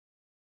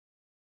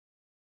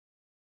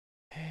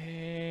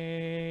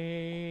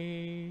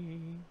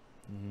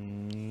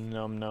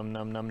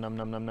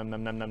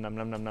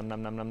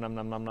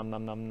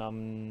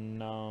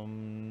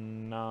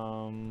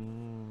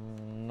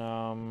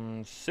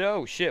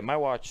So shit, my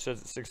watch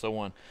says it's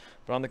 6:01,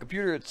 but on the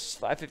computer it's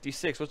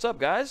 5:56. What's up,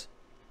 guys?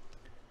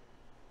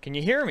 Can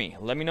you hear me?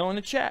 Let me know in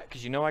the chat,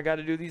 because you know I got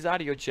to do these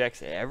audio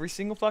checks every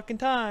single fucking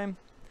time.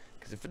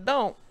 Because if I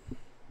don't,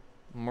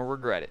 I'm gonna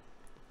regret it.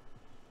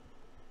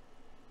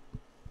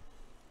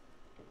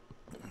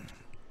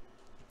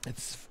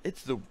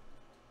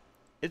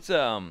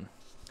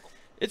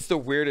 It's the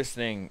weirdest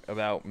thing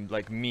about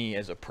like me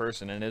as a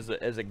person and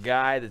as a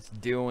guy that's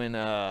doing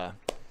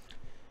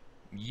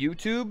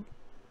YouTube,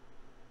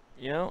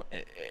 you know,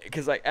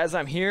 because like as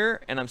I'm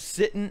here and I'm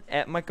sitting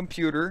at my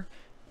computer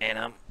and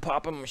I'm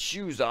popping my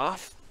shoes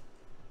off.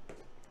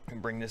 I can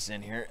bring this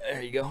in here.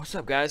 There you go. What's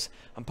up, guys?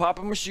 I'm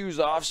popping my shoes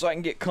off so I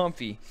can get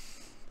comfy.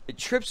 It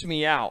trips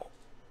me out.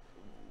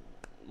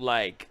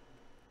 Like,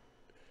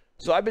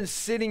 so I've been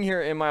sitting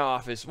here in my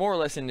office, more or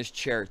less in this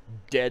chair,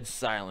 dead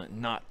silent,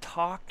 not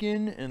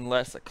talking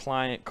unless a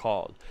client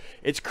called.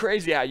 It's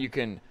crazy how you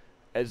can,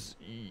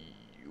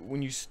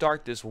 when you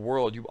start this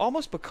world, you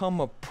almost become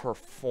a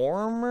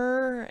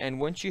performer, and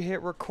once you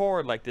hit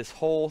record, like this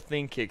whole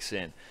thing kicks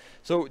in.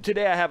 So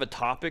today I have a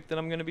topic that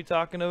I'm going to be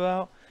talking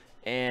about,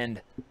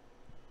 and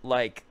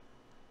like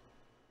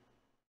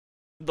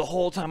the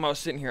whole time I was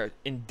sitting here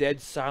in dead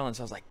silence,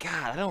 I was like,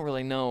 God, I don't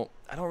really know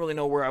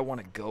where I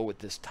want to go with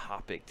this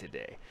topic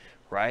today,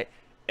 right?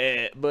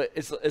 But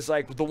it's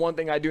like the one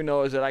thing I do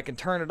know is that I can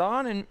turn it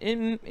on, and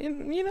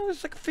you know,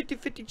 it's like a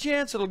 50-50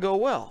 chance it'll go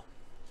well.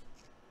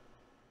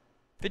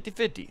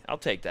 50-50, I'll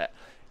take that.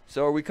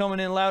 So are we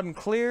coming in loud and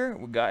clear?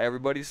 We got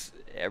everybody's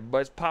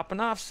popping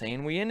off,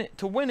 saying we in it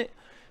to win it.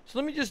 So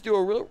let me just do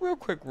a real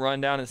quick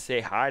rundown and say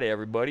hi to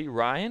everybody.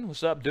 Ryan,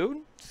 what's up, dude?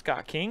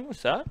 Scott King,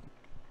 what's up?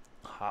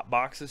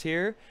 Hotbox is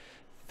here.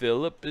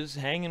 Philip is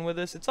hanging with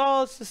us. It's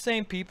the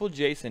same people.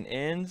 Jason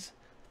Ends,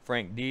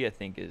 Frank D, I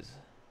think is,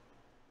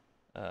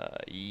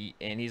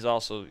 and he's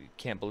also,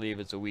 can't believe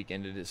it's a week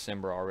into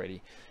December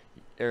already,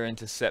 or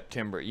into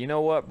September. You know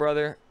what,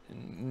 brother?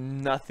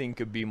 Nothing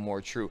could be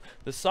more true.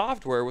 The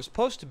software was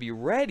supposed to be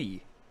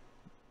ready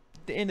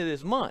at the end of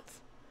this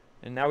month,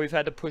 and now we've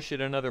had to push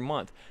it another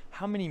month.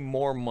 How many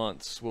more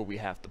months will we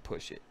have to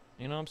push it?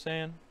 You know what I'm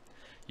saying?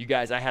 You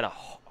guys, I had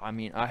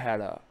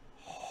a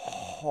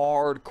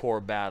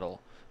hardcore battle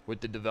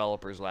with the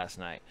developers last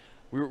night.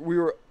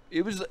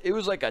 It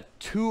was like a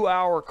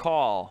 2-hour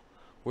call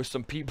with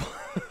some people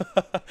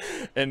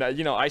and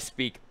you know, I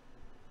speak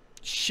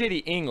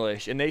shitty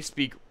English and they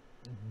speak,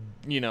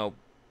 you know,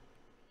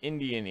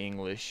 Indian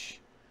English,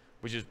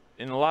 which is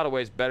in a lot of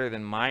ways better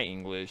than my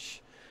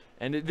English,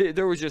 and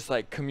there was just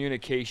like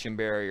communication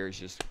barriers.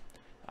 Just,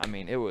 I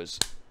mean, it was,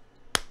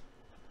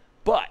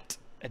 but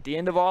at the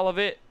end of all of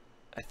it,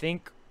 I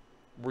think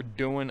we're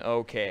doing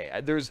okay.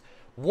 There's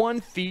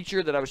one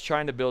feature that I was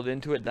trying to build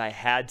into it that I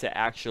had to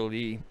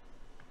actually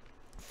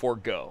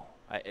forego.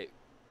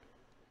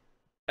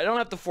 I don't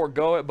have to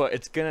forego it, but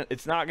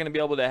it's not gonna be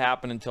able to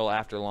happen until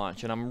after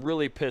launch, and I'm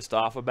really pissed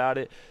off about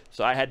it.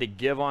 So I had to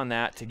give on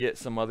that to get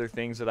some other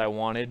things that I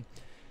wanted.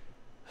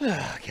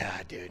 Oh,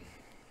 God, dude.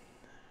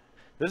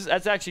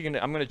 That's actually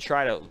I'm gonna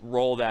try to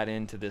roll that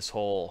into this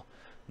whole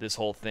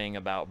thing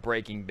about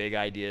breaking big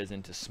ideas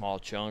into small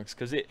chunks,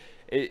 because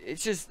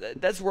it's just,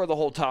 that's where the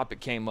whole topic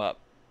came up.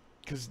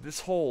 Because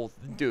this whole,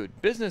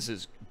 dude, business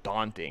is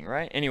daunting,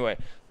 right? Anyway,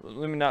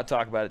 let me not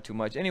talk about it too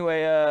much.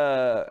 Anyway,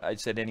 I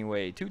said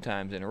anyway 2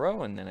 times in a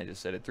row, and then I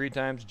just said it 3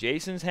 times.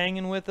 Jason's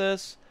hanging with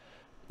us.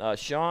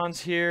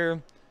 Sean's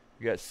here.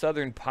 We got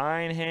Southern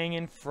Pine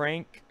hanging.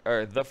 Frank,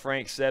 or the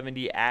Frank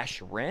 70. Ash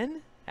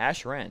Wren.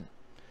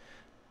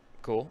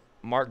 Cool.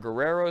 Mark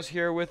Guerrero's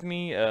here with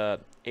me.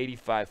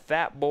 85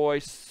 Fat Boy. I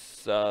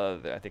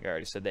think I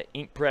already said that.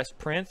 Ink Press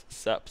Prince.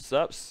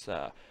 Sups.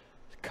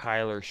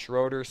 Kyler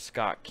Schroeder,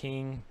 Scott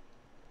King,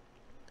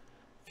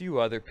 a few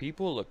other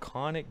people,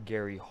 Laconic,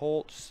 Gary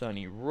Holt,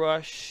 Sonny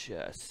Rush,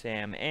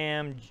 Sam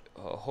Am,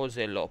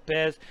 Jose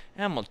Lopez,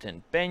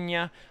 Hamilton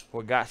Peña.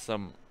 We got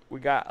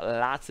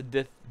lots of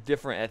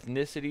different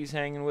ethnicities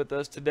hanging with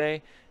us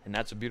today, and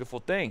that's a beautiful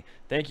thing.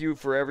 Thank you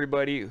for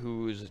everybody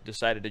who's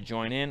decided to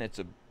join in.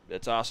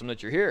 It's awesome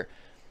that you're here.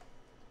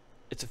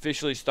 It's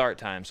officially start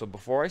time. So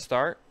before I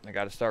start, I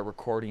got to start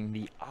recording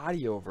the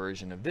audio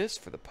version of this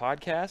for the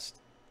podcast.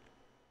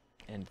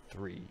 And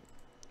 3,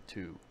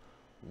 2,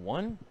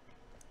 1.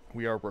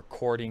 We are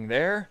recording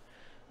there.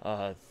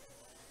 It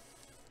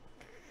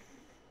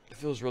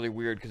feels really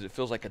weird because it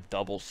feels like a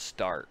double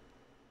start.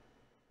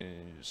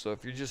 So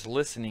if you're just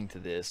listening to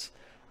this,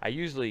 I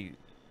usually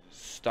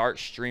start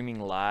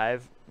streaming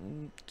live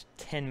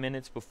 10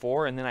 minutes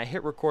before, and then I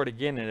hit record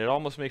again, and it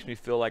almost makes me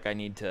feel like I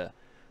need to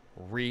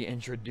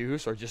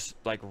reintroduce or just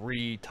like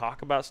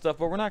re-talk about stuff,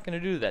 but we're not going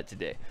to do that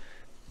today.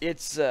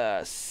 It's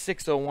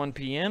 6:01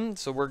 p.m.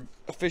 so we're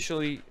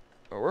officially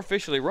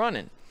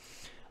running.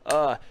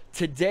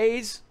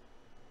 Today's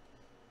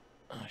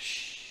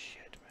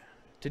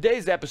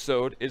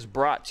episode is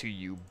brought to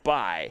you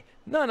by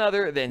none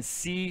other than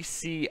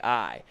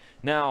CCI.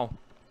 Now,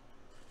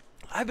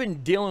 I've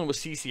been dealing with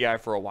CCI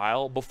for a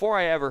while. Before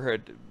I ever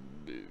had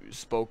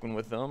spoken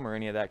with them or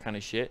any of that kind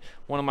of shit,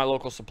 one of my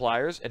local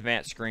suppliers,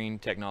 Advanced Screen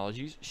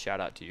Technologies, shout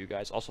out to you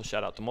guys. Also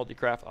shout out to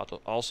Multicraft.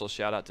 Also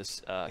shout out to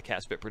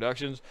Catspit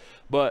Productions.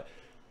 But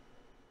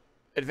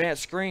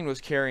Advanced Screen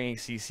was carrying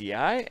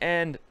CCI,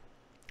 and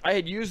I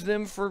had used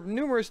them for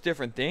numerous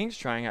different things,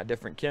 trying out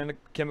different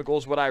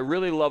chemicals. What I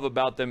really love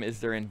about them is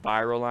their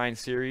EnviroLine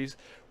series,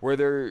 where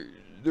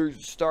they're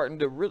starting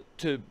to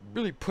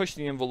really push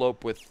the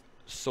envelope with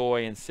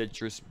soy and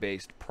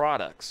citrus-based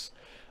products.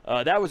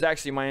 That was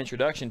actually my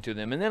introduction to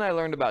them. And then I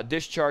learned about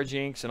discharge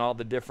inks and all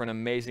the different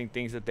amazing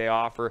things that they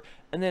offer.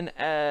 And then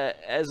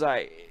as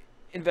I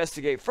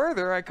investigate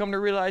further, I come to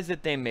realize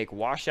that they make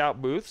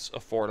washout booths,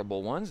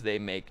 affordable ones. They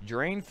make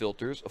drain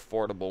filters,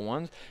 affordable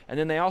ones. And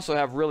then they also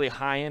have really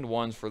high-end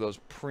ones for those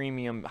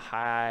premium,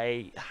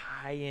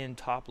 high-end,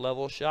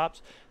 top-level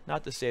shops.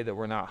 Not to say that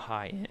we're not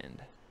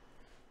high-end.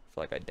 I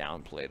feel like I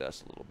downplayed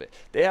us a little bit.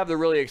 They have the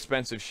really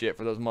expensive shit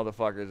for those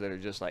motherfuckers that are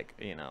just like,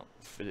 you know,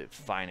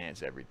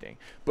 finance everything.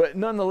 But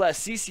nonetheless,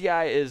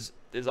 CCI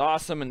is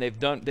awesome, and they've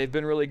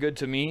been really good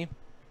to me.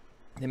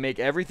 They make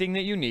everything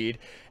that you need,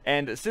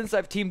 and since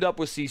I've teamed up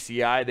with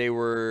CCI, they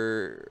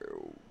were,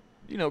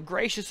 you know,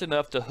 gracious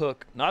enough to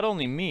hook not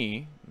only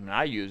me, and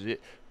I use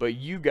it, but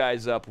you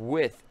guys up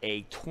with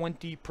a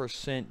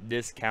 20%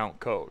 discount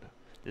code.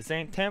 This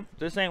ain't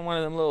one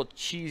of them little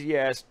cheesy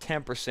ass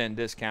 10%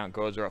 discount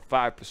codes or a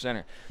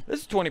 5%er. This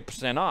is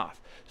 20%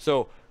 off.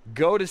 So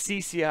go to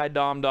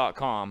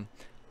ccidom.com,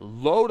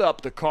 load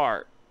up the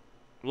cart,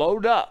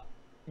 load up,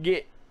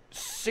 get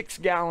 6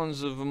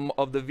 gallons of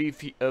the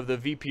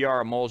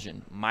VPR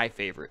emulsion, my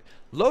favorite.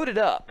 Load it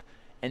up,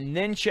 and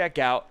then check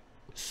out,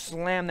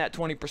 slam that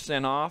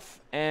 20%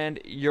 off, and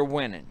you're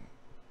winning.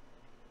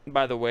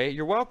 By the way,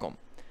 you're welcome.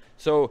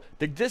 So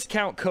the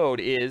discount code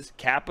is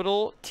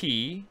capital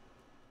T.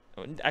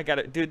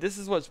 Dude, this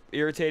is what's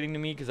irritating to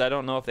me, because I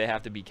don't know if they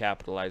have to be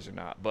capitalized or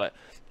not, but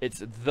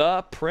it's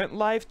the Print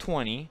Life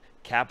 20,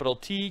 capital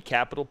T,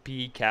 capital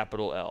P,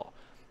 capital L.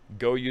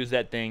 Go use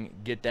that thing,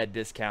 get that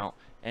discount,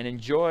 and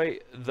enjoy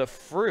the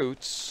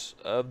fruits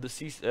of the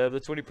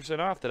 20%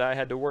 off that I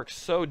had to work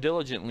so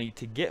diligently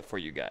to get for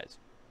you guys.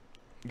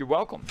 You're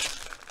welcome.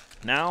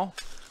 Now,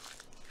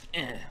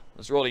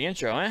 let's roll the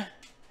intro, eh?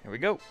 Here we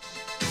go.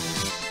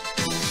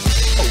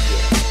 Oh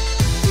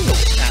yeah. You know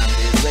what time it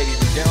is, ladies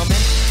and gentlemen.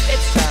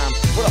 It's time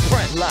for the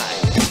Print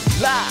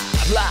Live.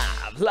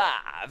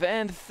 Live.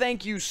 And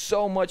thank you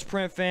so much,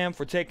 Print Fam,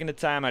 for taking the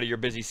time out of your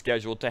busy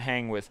schedule to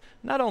hang with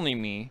not only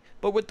me,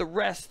 but with the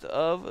rest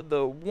of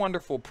the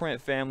wonderful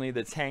Print family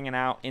that's hanging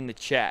out in the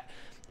chat.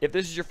 If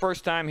this is your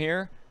first time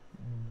here,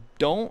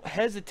 don't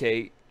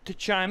hesitate to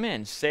chime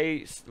in.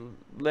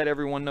 Let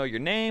everyone know your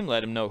name,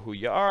 let them know who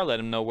you are, let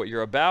them know what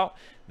you're about.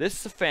 This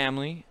is a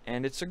family,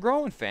 and it's a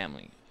growing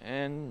family.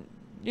 And,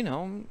 you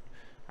know,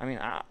 I mean,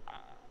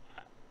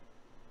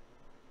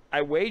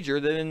 I wager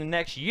that in the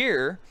next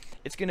year,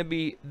 it's going to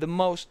be the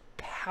most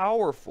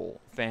powerful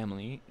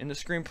family in the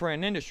screen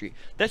printing industry.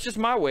 That's just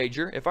my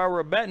wager. If I were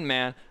a betting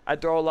man,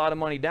 I'd throw a lot of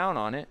money down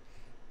on it.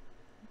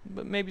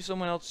 But maybe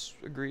someone else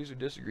agrees or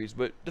disagrees.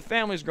 But the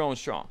family's growing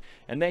strong.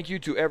 And thank you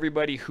to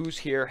everybody who's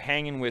here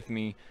hanging with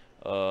me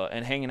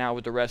and hanging out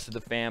with the rest of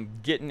the fam,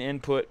 getting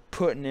input,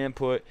 putting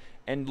input,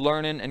 and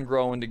learning and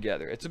growing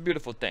together. It's a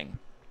beautiful thing.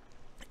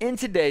 In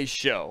today's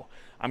show,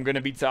 I'm going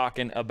to be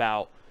talking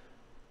about,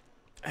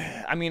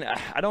 I mean,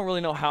 I don't really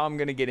know how I'm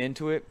going to get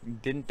into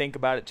it. Didn't think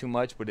about it too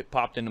much, but it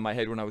popped into my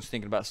head when I was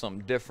thinking about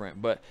something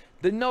different. But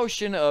the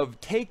notion of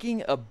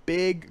taking a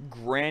big,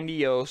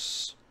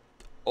 grandiose,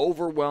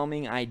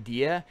 overwhelming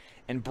idea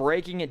and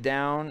breaking it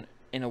down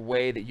in a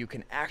way that you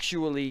can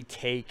actually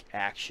take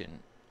action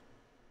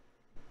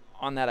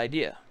on that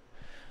idea.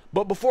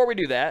 But before we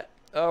do that,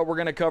 we're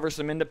going to cover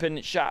some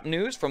independent shop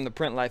news from the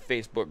Print Life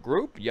Facebook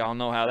group. Y'all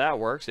know how that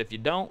works. If you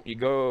don't, you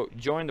go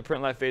join the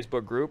Print Life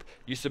Facebook group,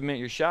 you submit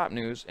your shop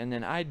news, and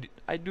then I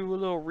do a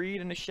little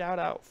read and a shout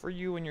out for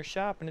you and your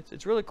shop, and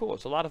it's really cool.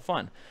 It's a lot of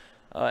fun.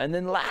 And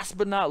then last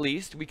but not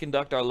least, we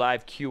conduct our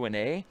live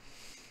Q&A.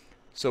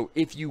 So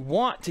if you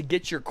want to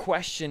get your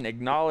question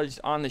acknowledged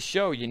on the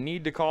show, you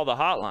need to call the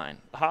hotline.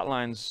 The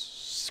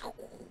hotline's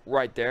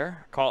right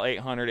there. Call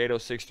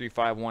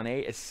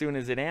 800-806-3518. As soon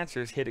as it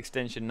answers, hit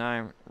extension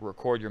 9,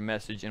 record your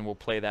message, and we'll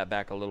play that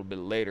back a little bit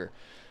later.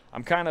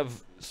 I'm kind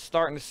of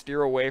starting to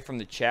steer away from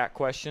the chat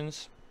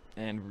questions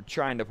and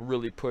trying to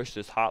really push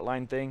this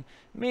hotline thing,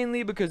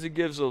 mainly because it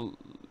gives a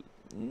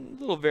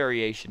little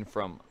variation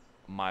from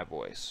my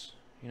voice.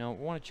 You know,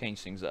 we want to change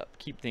things up,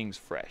 keep things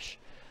fresh.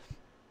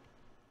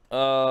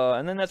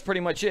 And then that's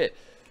pretty much it.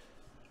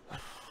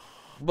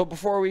 But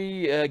before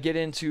we get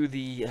into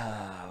the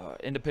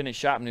independent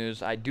shop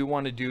news, I do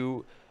want to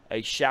do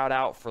a shout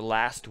out for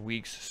last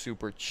week's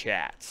super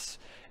chats.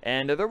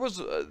 And there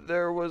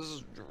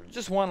was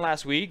just one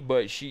last week,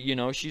 but she's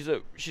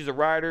a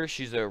writer,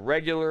 she's a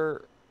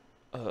regular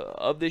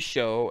of this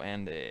show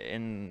and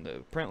in the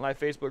Print Life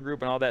Facebook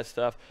group and all that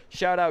stuff.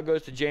 Shout out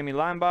goes to Jamie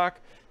Leinbach.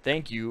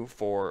 Thank you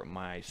for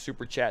my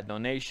super chat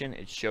donation.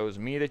 It shows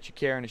me that you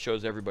care, and it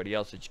shows everybody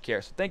else that you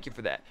care. So thank you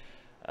for that.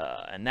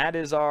 And that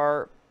is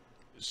our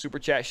super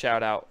chat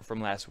shout out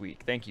from last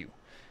week. Thank you.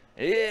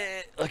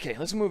 Okay,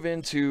 let's move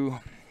into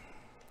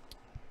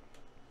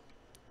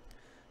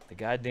the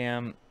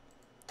goddamn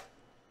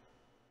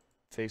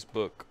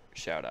Facebook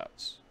shout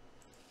outs.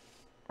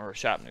 Or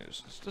shop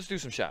news. Let's do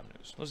some shop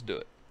news. Let's do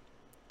it.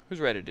 Who's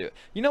ready to do it?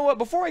 You know what?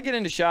 Before I get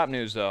into shop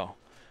news, though,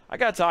 I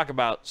got to talk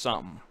about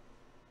something.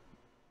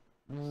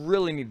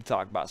 Really need to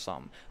talk about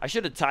something. I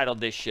should have titled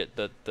this shit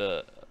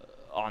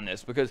on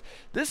this, because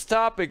this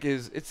topic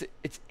is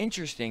it's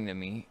interesting to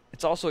me.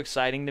 It's also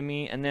exciting to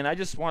me, and then I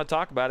just want to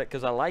talk about it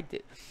because I liked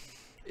it.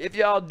 If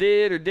y'all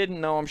did or didn't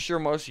know, I'm sure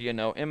most of you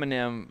know,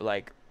 Eminem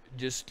like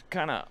just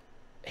kind of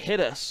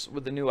hit us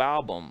with the new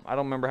album. I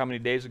don't remember how many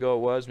days ago it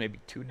was, maybe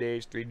 2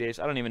 days, 3 days.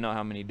 I don't even know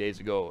how many days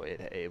ago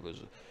it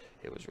was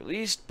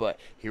released, but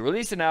he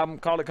released an album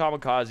called it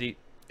Kamikaze.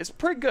 It's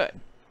pretty good.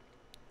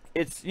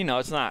 It's, you know,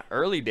 it's not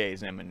early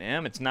days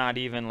Eminem. It's not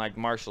even like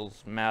Marshall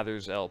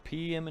Mathers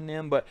LP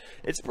Eminem, but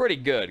it's pretty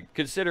good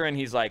considering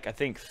he's like, I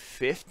think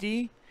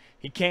 50.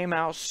 He came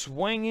out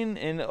swinging,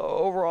 and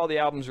overall the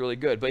album's really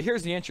good. But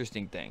here's the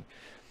interesting thing.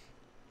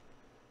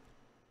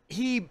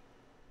 He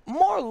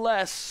more or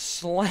less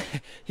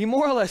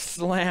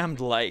slammed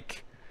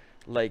like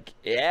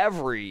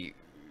every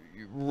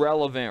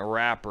relevant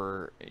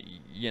rapper,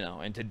 you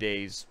know, in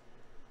today's,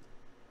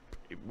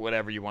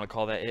 whatever you want to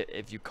call that.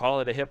 If you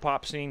call it a hip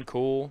hop scene,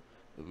 cool,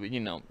 you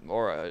know,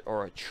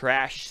 or a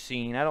trash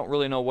scene. I don't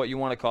really know what you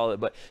want to call it,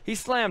 but he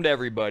slammed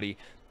everybody.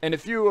 And a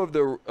few of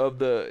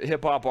the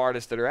hip hop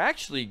artists that are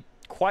actually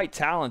quite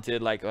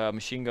talented, like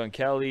Machine Gun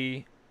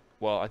Kelly.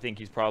 Well, I think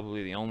he's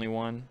probably the only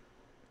one.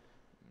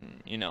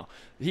 You know,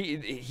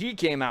 he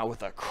came out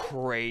with a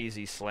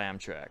crazy slam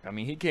track. I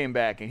mean, he came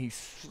back and he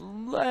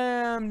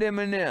slammed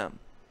Eminem.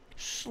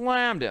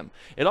 Slammed him.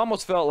 It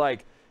almost felt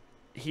like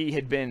he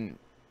had been,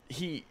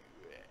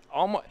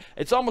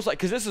 it's almost like,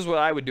 because this is what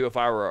I would do if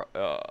I were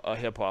a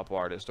hip-hop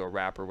artist or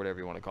rapper, whatever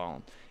you want to call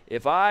him.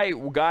 If I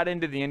got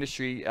into the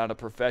industry on a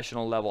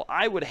professional level,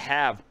 I would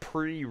have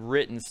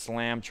pre-written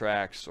slam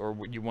tracks, or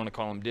what you want to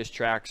call them, diss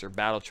tracks or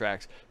battle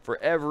tracks, for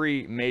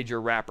every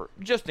major rapper,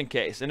 just in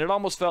case. And it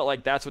almost felt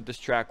like that's what this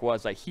track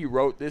was. Like, he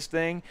wrote this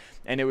thing,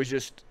 and it was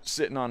just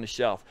sitting on the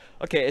shelf.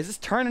 Okay, is this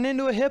turning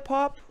into a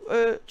hip-hop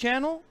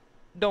channel?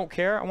 Don't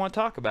care. I want to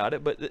talk about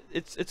it, but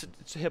it's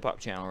a hip-hop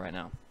channel right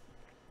now.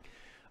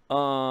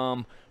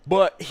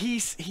 But he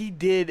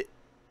did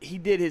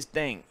his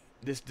thing.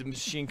 This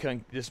Machine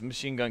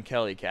Gun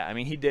Kelly cat. I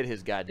mean, he did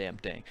his goddamn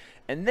thing.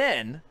 And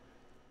then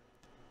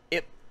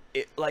it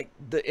like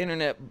the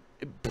internet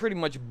pretty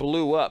much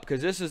blew up,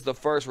 because this is the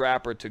first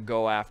rapper to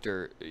go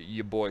after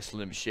your boy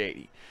Slim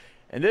Shady.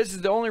 And this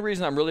is the only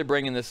reason I'm really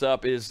bringing this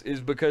up is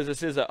because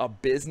this is a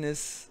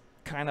business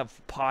kind of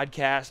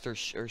podcast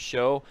or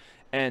show,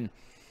 and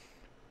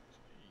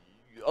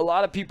a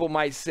lot of people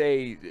might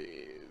say,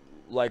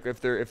 like,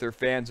 if they're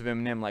fans of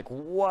Eminem, like,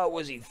 what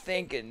was he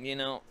thinking, you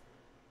know?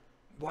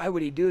 Why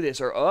would he do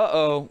this?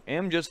 Or,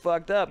 M just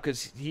fucked up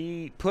because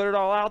he put it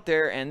all out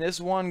there and this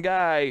one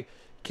guy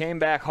came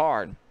back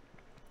hard.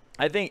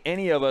 I think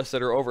any of us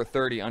that are over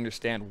 30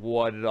 understand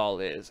what it all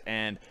is.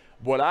 And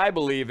what I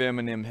believe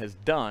Eminem has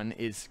done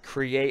is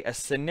create a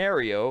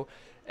scenario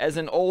as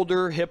an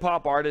older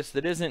hip-hop artist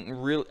that isn't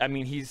real. I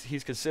mean,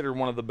 he's considered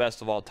one of the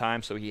best of all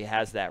time, so he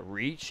has that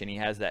reach and he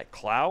has that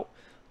clout.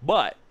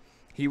 But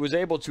he was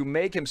able to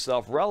make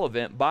himself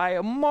relevant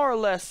by more or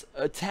less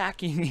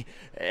attacking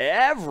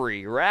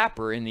every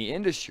rapper in the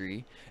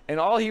industry. And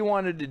all he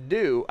wanted to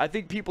do, I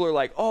think people are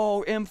like,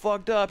 oh, M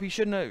fucked up, he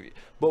shouldn't have.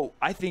 But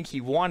I think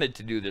he wanted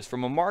to do this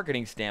from a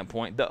marketing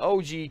standpoint. The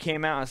OG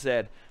came out and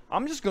said,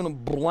 I'm just going to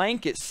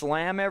blanket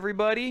slam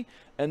everybody,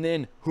 and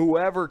then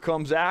whoever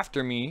comes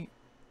after me,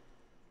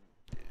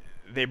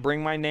 they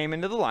bring my name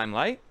into the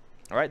limelight.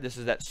 All right, this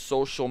is that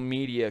social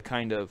media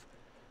kind of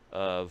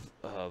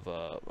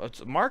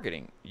it's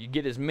marketing. You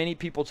get as many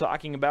people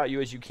talking about you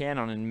as you can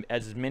on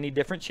as many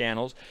different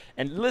channels.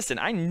 And listen,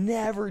 I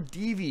never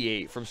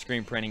deviate from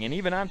screen printing, and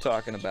even I'm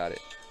talking about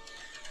it.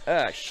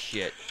 Ah,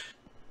 shit.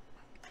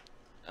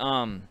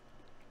 Yeah,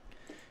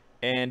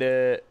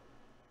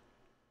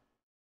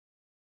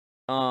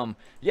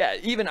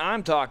 even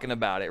I'm talking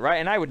about it, right?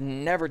 And I would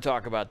never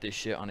talk about this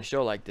shit on a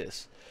show like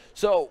this.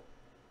 So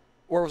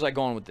where was I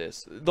going with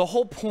this? The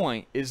whole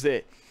point is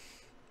that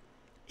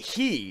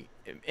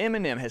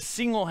Eminem has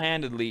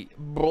single-handedly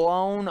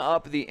blown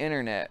up the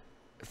internet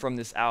from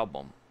this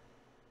album.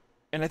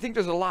 And I think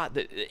there's a lot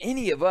that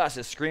any of us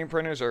as screen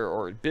printers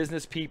or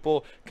business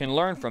people can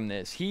learn from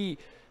this. He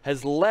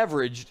has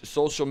leveraged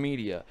social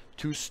media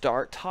to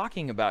start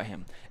talking about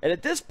him. And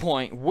at this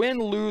point, win,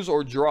 lose,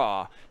 or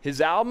draw,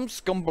 his album's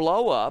gonna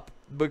blow up,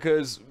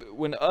 because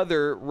when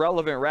other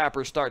relevant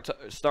rappers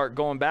start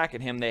going back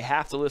at him, they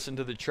have to listen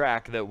to the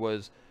track that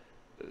was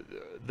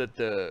that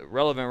the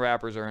relevant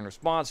rappers are in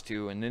response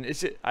to, and then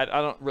I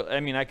don't really, I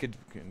mean, I could,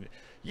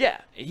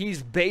 yeah,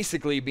 he's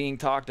basically being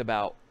talked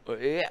about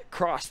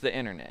across the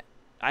internet.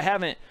 I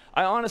haven't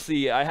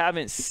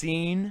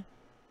seen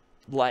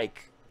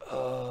like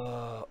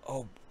I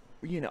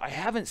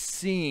haven't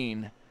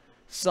seen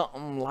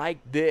something like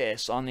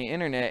this on the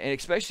internet, and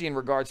especially in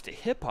regards to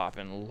hip hop,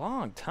 in a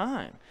long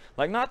time.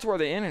 Like, not to where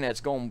the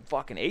internet's going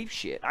fucking ape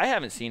shit. I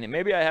haven't seen it.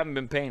 Maybe I haven't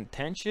been paying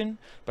attention,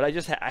 but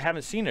I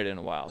haven't seen it in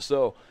a while.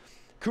 So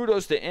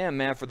kudos to M,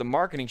 man, for the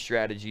marketing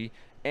strategy,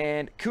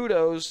 and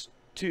kudos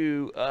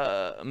to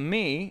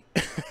me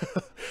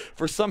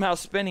for somehow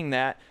spinning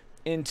that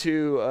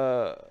into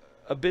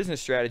a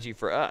business strategy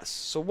for us.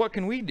 So what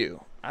can we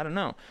do? I don't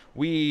know.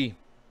 We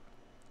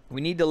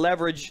need to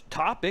leverage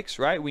topics,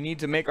 right? We need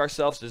to make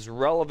ourselves as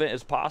relevant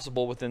as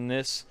possible within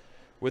the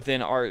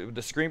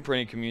screen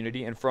printing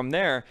community, and from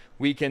there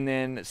we can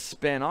then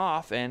spin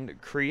off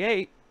and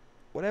create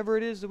whatever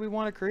it is that we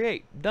want to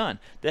create. Done.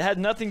 That had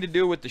nothing to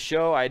do with the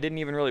show. I didn't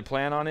even really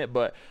plan on it,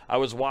 but I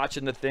was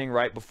watching the thing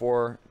right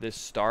before this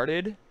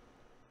started,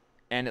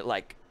 and it,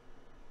 like,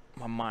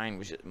 my mind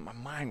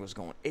was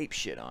going ape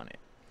shit on it.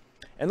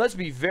 And let's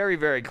be very,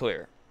 very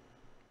clear,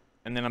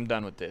 and then I'm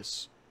done with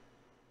this.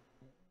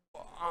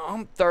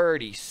 I'm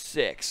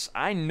 36.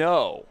 I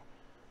know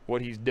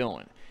what he's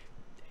doing.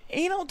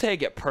 He don't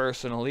take it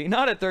personally.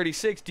 Not at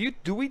 36.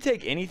 Do we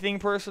take anything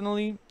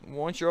personally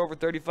once you're over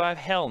 35?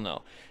 Hell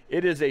no.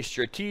 It is a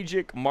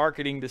strategic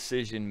marketing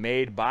decision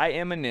made by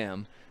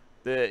Eminem.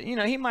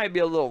 He might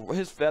be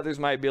his feathers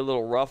might be a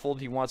little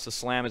ruffled. He wants to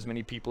slam as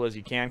many people as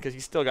he can because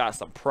he's still got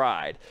some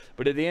pride.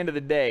 But at the end of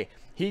the day,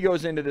 he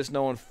goes into this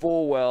knowing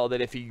full well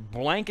that if he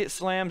blanket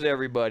slams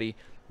everybody,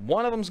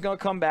 one of them's going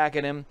to come back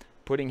at him,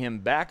 putting him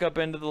back up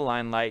into the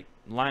limelight,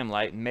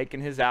 and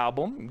making his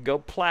album go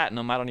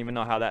platinum. I don't even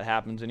know how that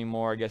happens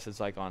anymore. I guess it's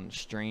like on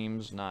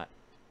streams, not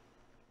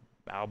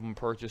album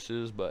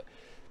purchases, but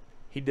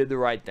he did the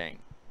right thing.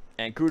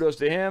 And kudos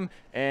to him.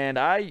 And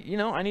I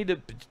need to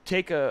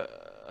take a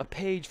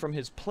page from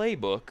his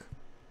playbook,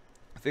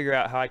 figure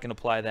out how I can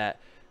apply that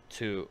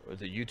to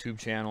the YouTube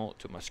channel,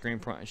 to my screen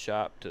printing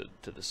shop,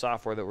 to the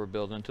software that we're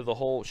building, to the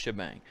whole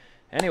shebang.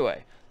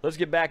 Anyway, let's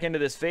get back into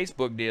this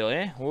Facebook deal,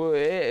 eh?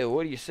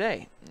 What do you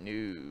say?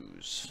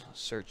 News.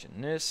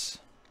 Searching this.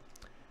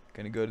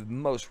 Gonna go to the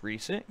most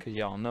recent, because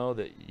y'all know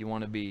that you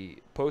want to be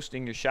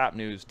posting your shop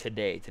news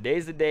today.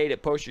 Today's the day to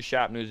post your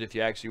shop news if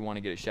you actually want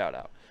to get a shout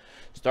out.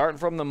 Starting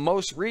from the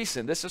most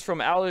recent, this is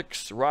from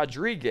Alex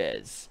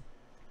Rodriguez.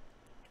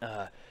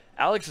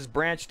 Alex has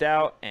branched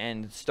out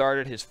and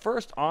started his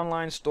first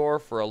online store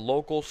for a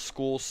local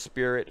school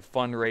spirit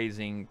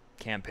fundraising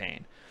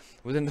campaign.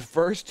 Within the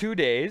first 2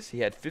 days,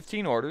 he had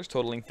 15 orders,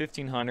 totaling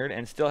 1,500,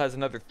 and still has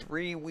another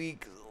 3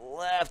 weeks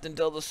left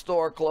until the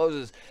store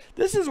closes.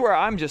 This is where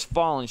I'm just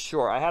falling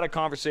short. I had a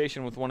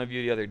conversation with one of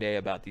you the other day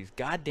about these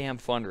goddamn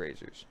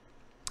fundraisers.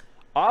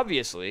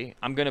 Obviously,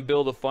 I'm going to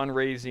build a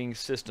fundraising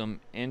system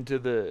into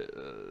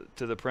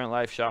the Print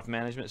Life shop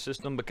management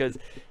system, because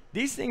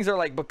these things are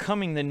like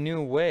becoming the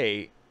new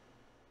way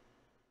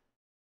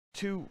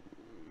to,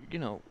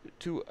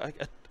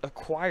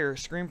 acquire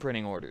screen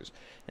printing orders.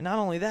 And not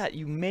only that,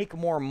 you make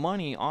more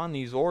money on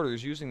these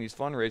orders using these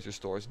fundraiser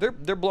stores.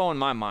 They're blowing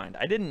my mind.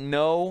 I didn't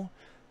know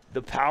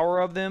the power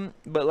of them,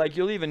 but like,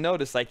 you'll even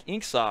notice, like,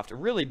 Inksoft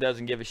really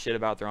doesn't give a shit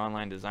about their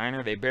online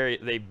designer. They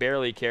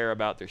barely care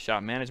about their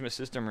shop management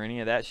system or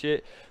any of that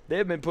shit.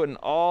 They've been putting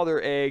all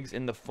their eggs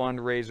in the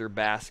fundraiser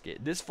basket.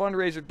 This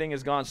fundraiser thing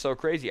has gone so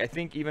crazy. I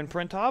think even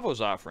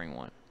Printavo's offering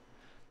one.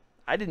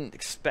 I didn't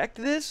expect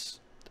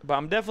this, but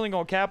I'm definitely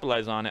going to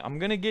capitalize on it.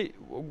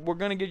 We're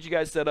going to get you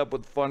guys set up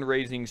with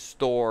fundraising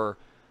store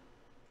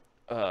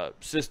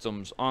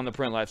systems on the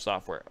Print Life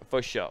software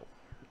for sure.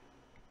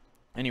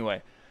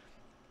 Anyway,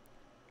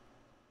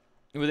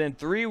 within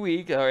 3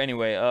 weeks, or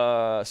anyway,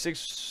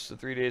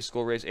 3 days,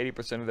 school raised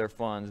 80% of their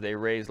funds they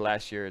raised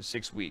last year in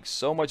 6 weeks.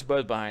 So much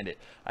buzz behind it.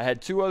 I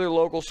had 2 other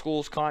local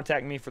schools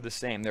contact me for the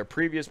same. Their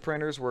previous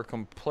printers were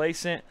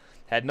complacent,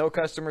 had no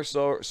customer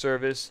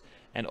service,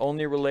 and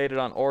only related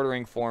on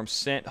ordering forms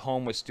sent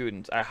home with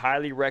students. I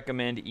highly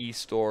recommend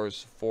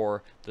e-stores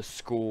for the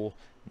school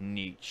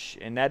niche.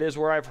 And that is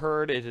where I've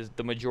heard it is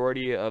the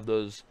majority of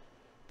those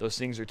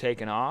things are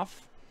taken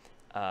off.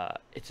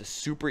 It's a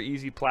super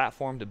easy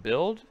platform to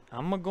build.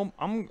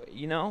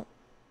 It's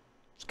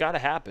got to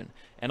happen.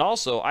 And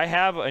also, I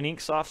have an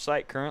Inksoft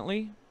site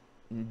currently.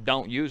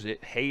 Don't use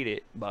it, hate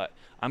it, but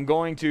I'm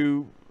going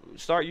to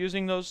start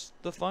using the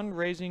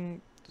fundraising,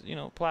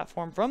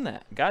 platform from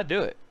that. Gotta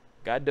do it.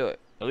 Gotta do it.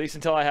 At least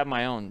until I have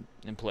my own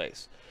in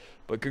place.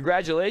 But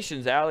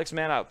congratulations, Alex,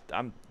 man.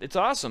 It's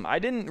awesome. I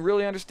didn't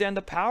really understand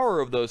the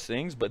power of those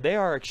things, but they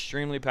are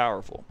extremely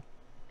powerful.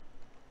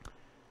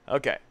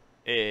 Okay.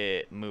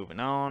 Moving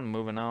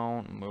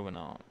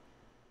on.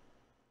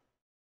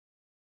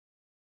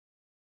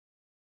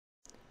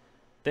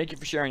 Thank you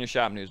for sharing your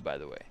shop news, by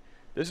the way.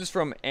 This is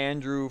from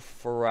Andrew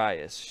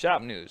Farias.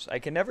 Shop news. I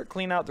can never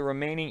clean out the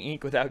remaining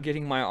ink without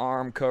getting my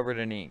arm covered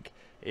in ink.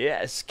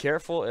 Yes,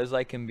 careful as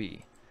I can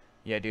be.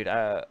 Yeah, dude,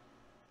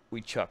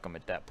 we chuck them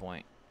at that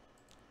point.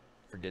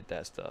 Forget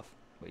that stuff.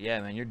 But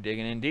yeah, man, you're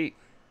digging in deep.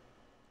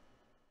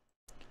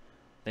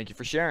 Thank you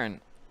for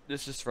sharing.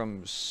 This is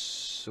from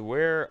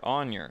Swear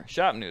On Your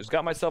Shop News.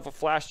 Got myself a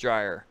flash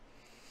dryer.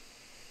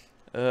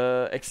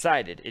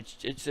 Excited.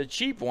 It's a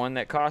cheap one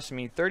that cost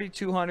me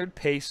 3,200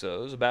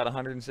 pesos, about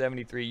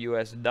 173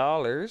 US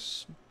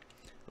dollars.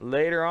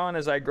 Later on,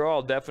 as I grow,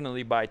 I'll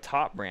definitely buy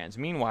top brands.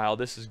 Meanwhile,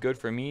 this is good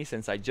for me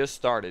since I just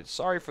started.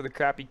 Sorry for the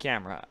crappy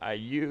camera I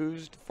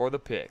used for the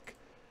pic.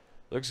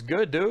 Looks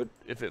good, dude.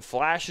 If it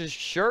flashes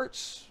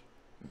shirts,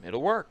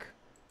 it'll work.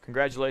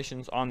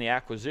 Congratulations on the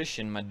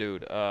acquisition, my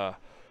dude. I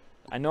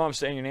know I'm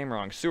saying your name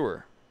wrong.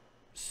 Sewer.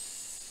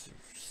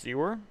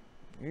 Sewer?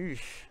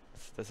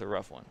 That's a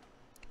rough one.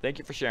 Thank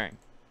you for sharing.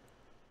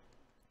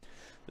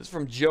 This is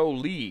from Joe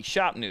Lee.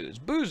 Shop News.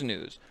 Booze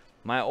News.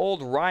 My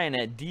old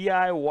Ryonet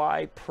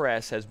DIY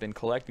press has been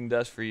collecting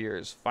dust for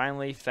years.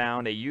 Finally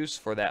found a use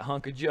for that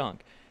hunk of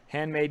junk.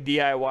 Handmade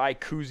DIY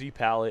koozie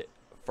palette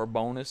for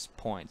bonus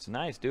points.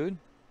 Nice, dude.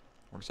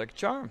 Works like a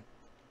charm.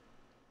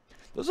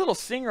 Those little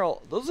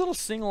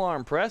single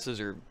arm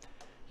presses are,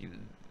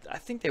 I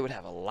think they would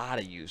have a lot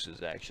of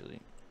uses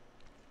actually.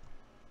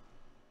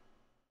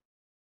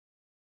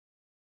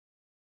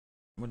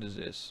 What is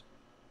this?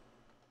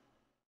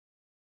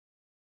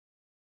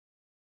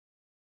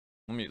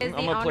 I'm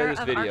gonna play this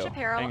video.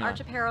 Arch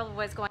Apparel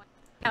was going.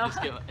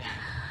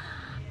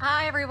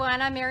 Hi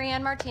everyone, I'm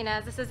Marianne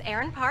Martinez. This is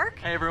Aaron Park.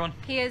 Hey everyone.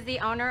 He is the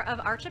owner of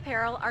Arch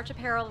Apparel. Arch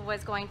Apparel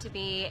was going to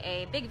be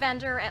a big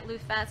vendor at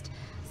LoofFest.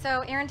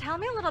 So Aaron, tell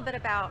me a little bit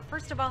about,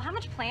 first of all, how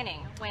much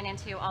planning went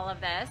into all of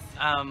this?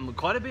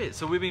 Quite a bit.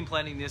 So we've been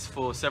planning this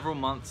for several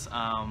months.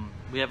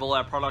 We have all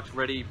our product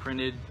ready,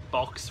 printed,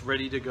 box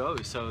ready to go.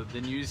 So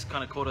the news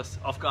kind of caught us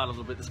off guard a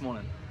little bit this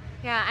morning.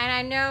 Yeah, and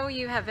I know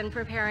you have been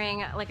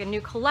preparing like a new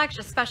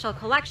collection, a special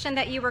collection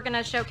that you were going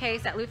to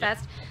showcase at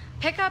LoofFest.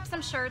 Pick up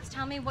some shirts.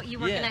 Tell me what you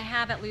were going to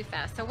have at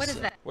LoofFest. So what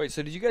is that? Wait,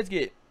 so did you guys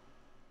get...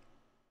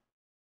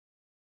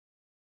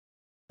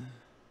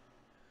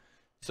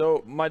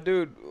 So my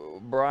dude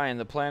Brian,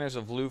 the planners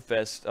of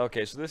LoofFest,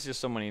 okay, so this is just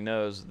someone he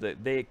knows,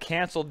 that they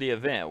canceled the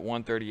event at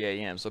 1:30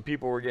 a.m. So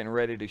people were getting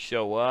ready to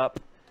show up,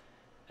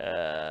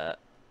 and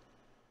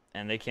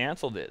they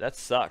canceled it. That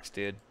sucks,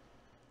 dude.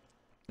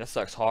 That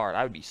sucks hard.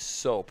 I would be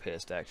so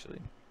pissed,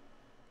 actually.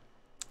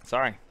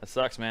 Sorry, that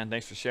sucks, man.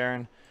 Thanks for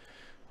sharing.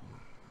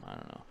 I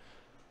don't know.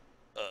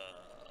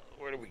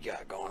 What do we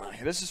got going on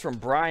here? This is from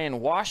Brian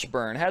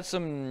Washburn. Had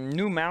some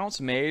new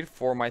mounts made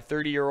for my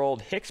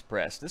 30-year-old Hicks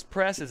press. This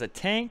press is a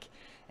tank,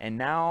 and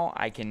now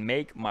I can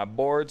make my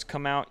boards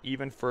come out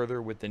even further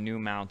with the new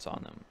mounts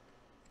on them.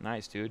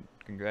 Nice, dude.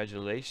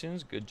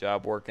 Congratulations. Good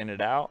job working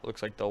it out.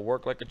 Looks like they'll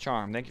work like a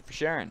charm. Thank you for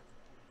sharing.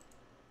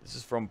 This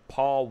is from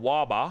Paul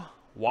Waba.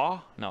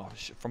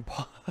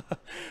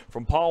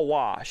 From Paul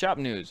Wah. Shop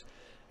News.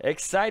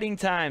 Exciting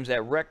times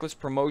at Reckless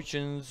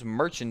Promotions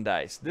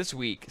merchandise. This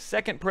week,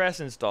 second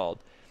press installed.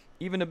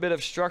 Even a bit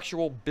of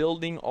structural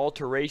building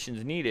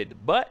alterations needed,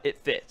 but it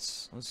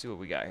fits. Let's see what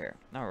we got here.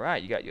 All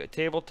right, you got you a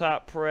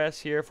tabletop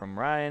press here from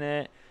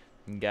Ryonet.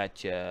 You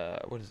got you,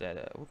 what is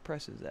that? What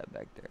press is that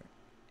back there?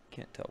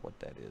 Can't tell what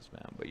that is,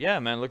 man. But yeah,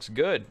 man, looks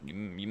good. You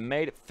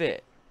made it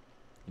fit.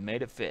 You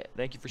made it fit.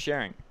 Thank you for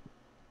sharing.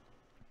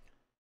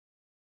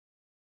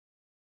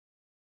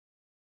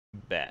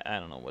 I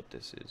don't know what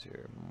this is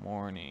here.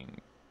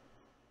 Morning.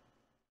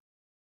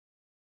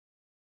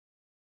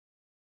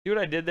 See what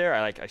I did there?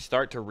 I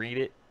start to read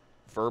it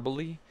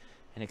verbally,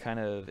 and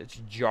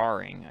it's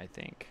jarring, I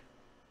think.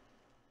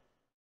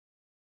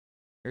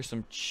 Here's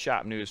some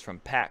shop news from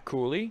Pat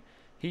Cooley.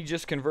 He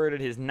just converted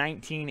his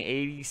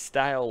 1980s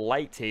style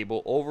light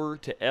table over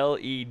to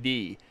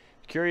LED.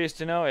 Curious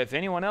to know if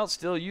anyone else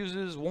still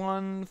uses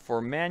one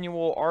for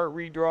manual art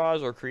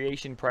redraws or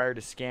creation prior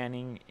to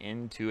scanning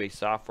into a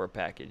software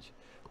package.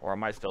 Or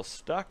am I still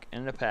stuck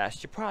in the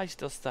past? You're probably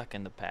still stuck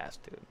in the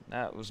past, dude.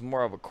 That was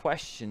more of a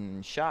question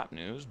than shop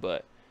news,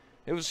 but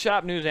it was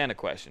shop news and a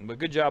question. But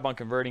good job on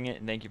converting it,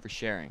 and thank you for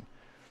sharing.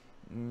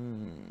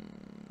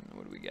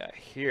 What do we got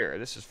here?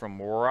 This is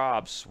from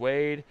Rob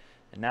Swade.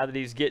 And now that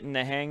he's getting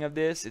the hang of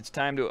this, it's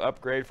time to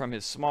upgrade from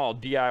his small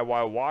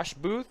DIY wash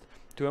booth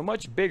to a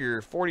much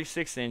bigger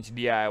 46-inch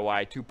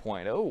DIY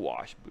 2.0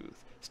 wash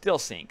booth. Still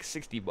sink,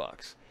 60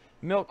 bucks.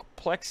 Milk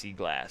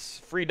plexiglass,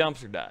 free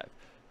dumpster dive.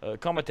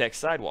 Comatech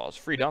sidewalls,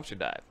 free dumpster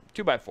dive.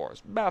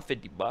 2x4s, about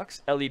 50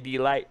 bucks. LED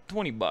light,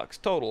 20 bucks.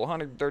 Total,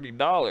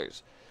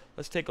 $130.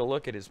 Let's take a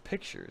look at his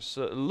pictures.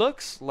 So it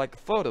looks like a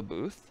photo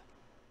booth.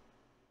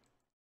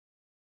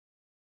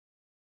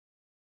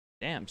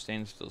 Damn,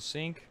 stainless steel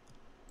sink.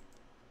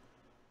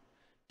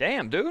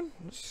 Damn, dude.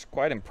 This is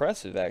quite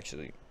impressive,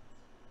 actually.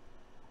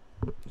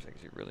 It's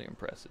actually really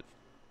impressive.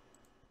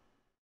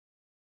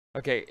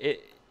 Okay,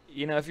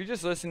 you know, if you're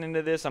just listening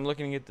to this, I'm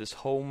looking at this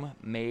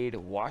homemade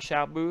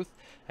washout booth.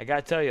 I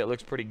gotta tell you, it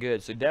looks pretty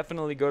good. So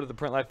definitely go to the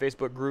Print Life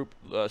Facebook group,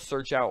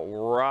 search out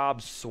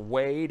Rob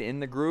Swade in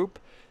the group,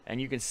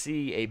 and you can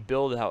see a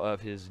build out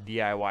of his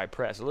DIY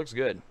press. It looks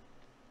good.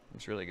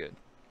 It's really good.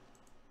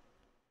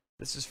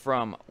 This is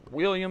from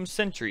William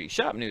Century.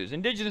 Shop News.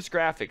 Indigenous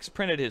Graphics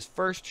printed his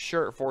first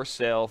shirt for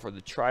sale for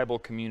the tribal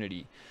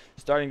community.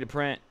 Starting to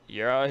print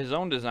his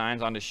own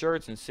designs onto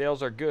shirts, and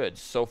sales are good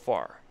so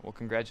far. Well,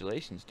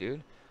 congratulations,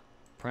 dude.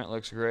 Print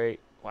looks great.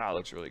 Wow, it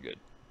looks really good.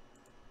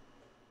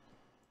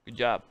 Good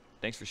job.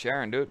 Thanks for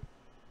sharing, dude.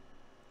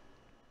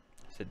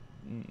 I said,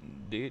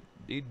 dude.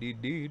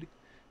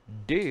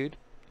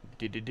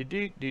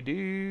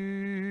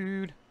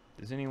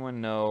 Does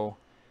anyone know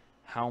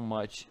how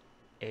much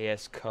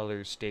AS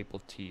Colors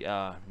staple tee?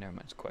 Never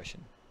mind, it's a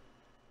question.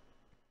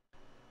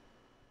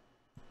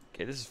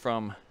 Okay, this is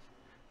from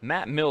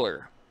Matt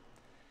Miller.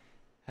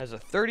 Has a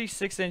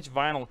 36-inch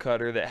vinyl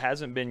cutter that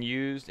hasn't been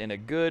used in a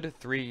good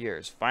 3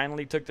 years.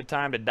 Finally took the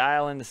time to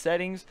dial in the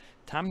settings.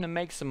 Time to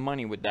make some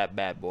money with that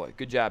bad boy.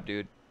 Good job,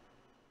 dude.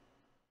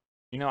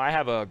 You know, I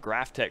have a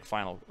Graphtec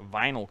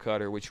vinyl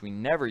cutter, which we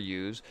never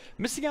use.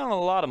 Missing out on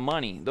a lot of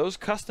money. Those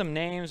custom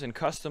names and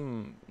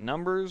custom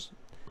numbers,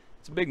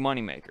 it's a big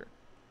money maker.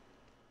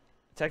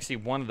 It's actually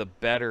one of the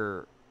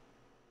better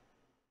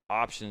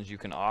options you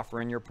can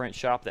offer in your print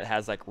shop that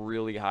has like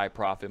really high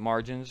profit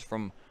margins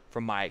from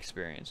my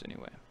experience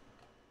anyway.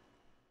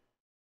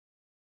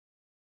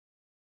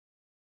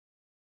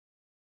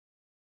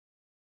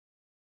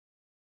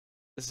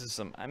 This is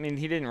some, I mean,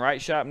 he didn't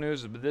write Shop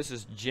News, but this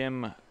is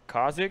Jim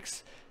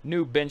Kozik's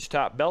new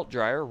benchtop belt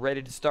dryer,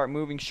 ready to start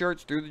moving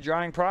shirts through the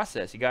drying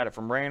process. He got it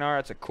from Raynar.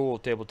 It's a cool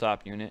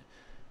tabletop unit.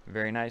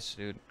 Very nice,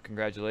 dude.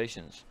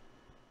 Congratulations.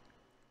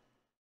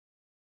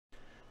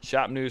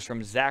 Shop News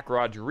from Zach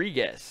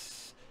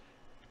Rodriguez.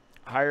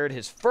 Hired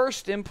his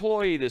first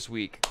employee this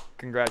week.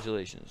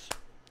 Congratulations.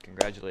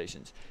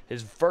 Congratulations.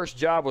 His first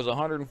job was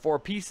 104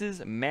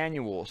 pieces,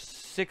 manual,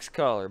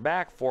 6-color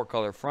back,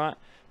 4-color front.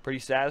 Pretty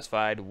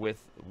satisfied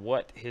with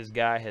what his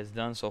guy has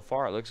done so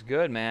far. It looks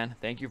good, man.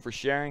 Thank you for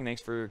sharing.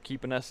 Thanks for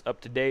keeping us up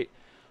to date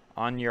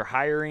on your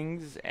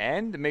hirings,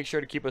 and make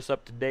sure to keep us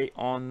up to date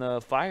on the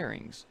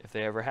firings if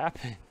they ever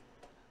happen.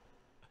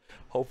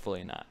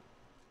 Hopefully not.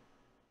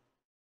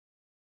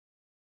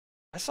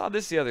 I saw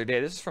this the other day.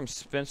 This is from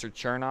Spencer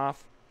Chernoff.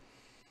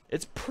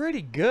 It's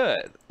pretty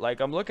good. Like,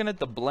 I'm looking at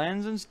the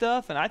blends and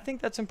stuff, and I think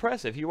that's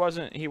impressive. He was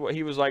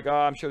like, oh,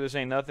 I'm sure this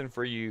ain't nothing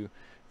for you,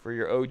 for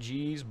your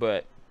OGs,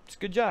 but it's a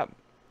good job.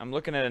 I'm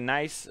looking at a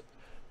nice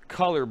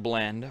color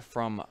blend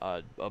from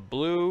a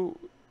blue,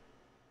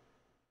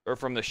 or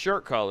from the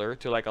shirt color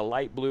to like a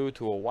light blue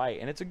to a white,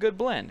 and it's a good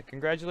blend.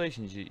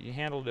 Congratulations, you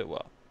handled it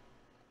well.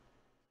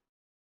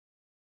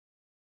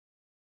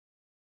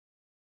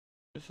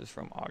 This is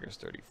from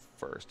August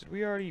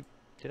 31st.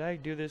 Did I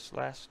do this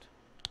last?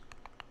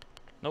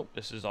 Nope,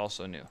 this is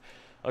also new.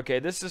 Okay,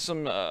 this is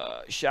some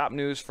shop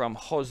news from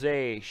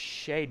Jose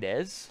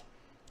Shadez.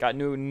 Got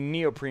new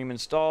neoprene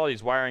installed.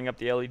 He's wiring up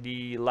the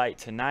LED light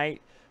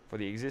tonight for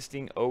the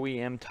existing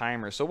OEM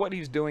timer. So what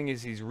he's doing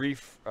is he's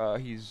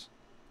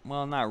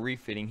not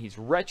refitting, he's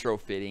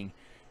retrofitting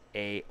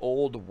a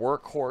old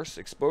workhorse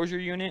exposure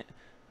unit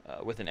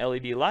with an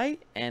LED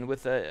light, and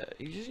with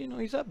he's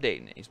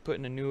updating it. He's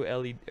putting a new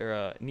LED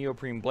or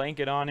neoprene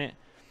blanket on it,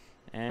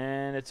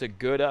 and it's a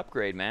good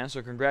upgrade, man.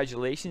 So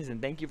congratulations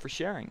and thank you for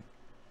sharing.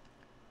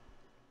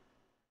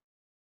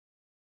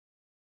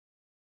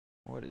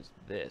 What is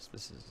this?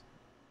 This is,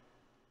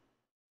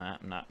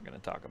 I'm not going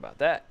to talk about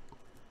that.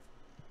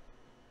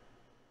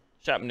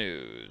 Shop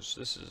news.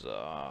 This is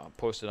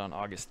posted on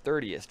August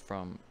 30th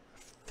from,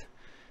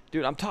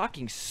 dude, I'm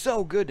talking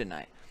so good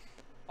tonight.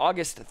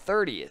 August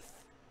 30th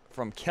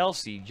from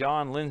Kelsey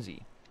John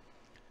Lindsay.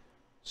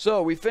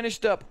 So we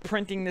finished up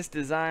printing this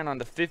design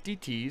onto 50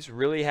 tees.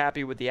 Really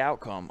happy with the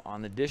outcome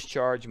on the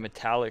discharge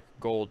metallic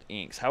gold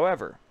inks.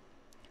 However,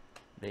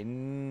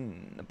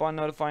 upon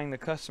notifying the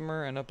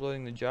customer and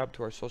uploading the job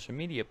to our social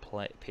media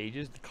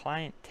pages, the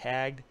client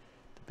tagged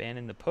the band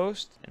in the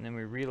post, and then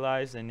we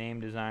realized the name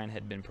design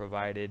had been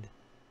provided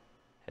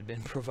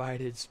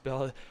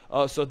spelled.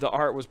 Oh, so the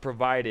art was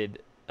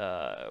provided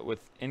with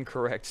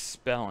incorrect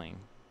spelling.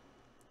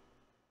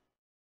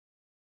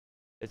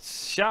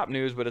 It's shop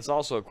news, but it's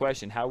also a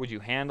question. How would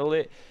you handle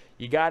it?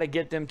 You got to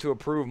get them to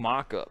approve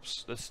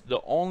mock-ups. That's the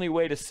only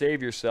way to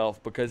save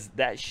yourself, because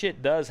that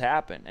shit does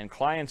happen, and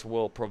clients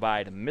will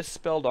provide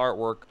misspelled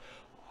artwork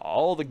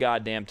all the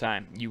goddamn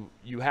time. You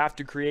have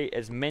to create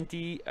as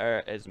many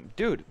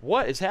dude,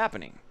 what is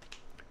happening?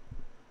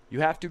 You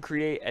have to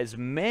create as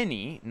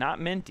many,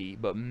 not many,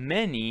 but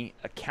many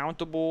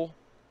accountable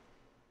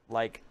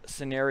like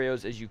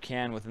scenarios as you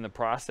can within the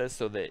process,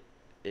 so that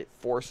it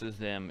forces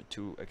them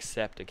to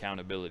accept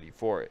accountability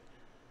for it.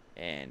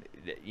 And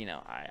you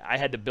know, I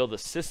had to build a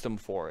system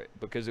for it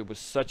because it was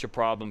such a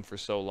problem for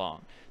so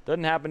long.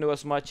 Doesn't happen to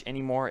us much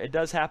anymore. It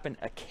does happen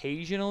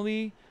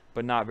occasionally,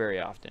 but not very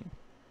often.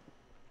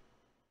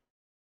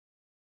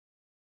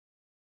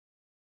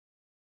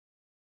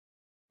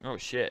 Oh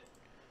shit.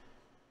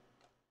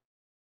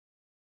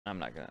 I'm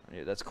not gonna,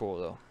 yeah, that's cool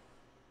though.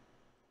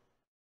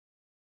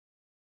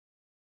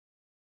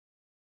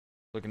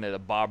 Looking at a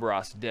Bob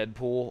Ross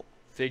Deadpool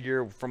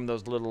figure from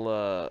those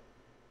little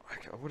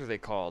what are they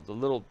called? The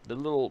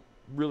little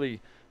really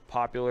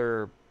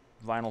popular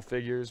vinyl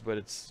figures, but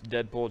it's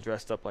Deadpool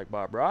dressed up like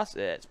Bob Ross.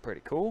 Yeah, it's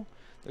pretty cool.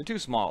 They're too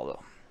small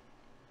though.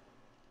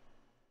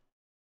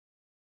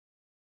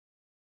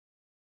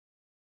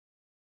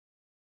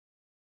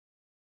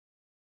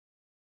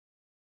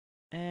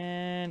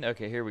 And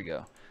okay, here we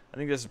go. I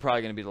think this is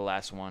probably going to be the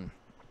last one.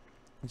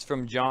 It's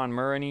from John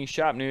Murray.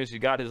 Shop News. He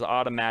got his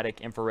automatic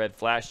infrared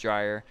flash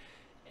dryer,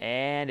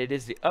 and it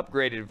is the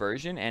upgraded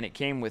version, and it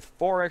came with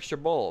 4 extra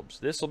bulbs.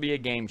 This will be a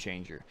game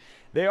changer.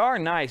 They are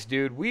nice,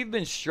 dude. We've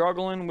been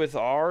struggling with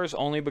ours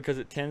only because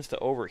it tends to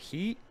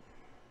overheat.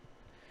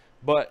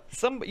 But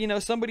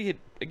somebody had,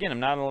 again,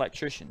 I'm not an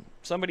electrician.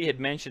 Somebody had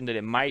mentioned that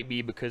it might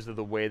be because of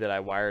the way that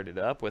I wired it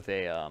up with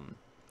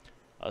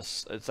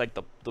it's like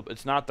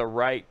it's not the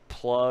right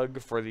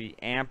plug for the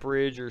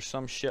amperage or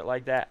some shit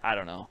like that. I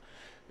don't know.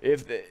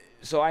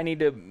 So I need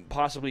to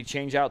possibly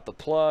change out the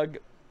plug,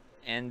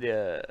 and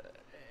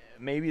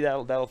maybe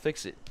that'll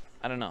fix it.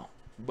 I don't know.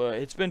 But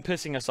it's been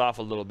pissing us off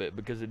a little bit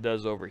because it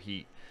does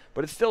overheat.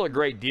 But it's still a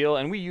great deal,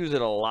 and we use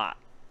it a lot.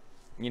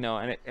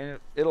 And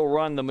it'll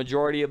run the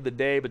majority of the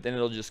day, but then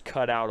it'll just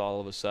cut out all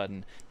of a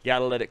sudden. You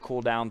gotta let it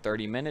cool down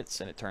 30 minutes,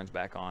 and it turns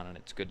back on, and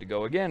it's good to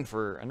go again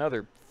for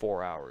another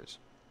 4 hours.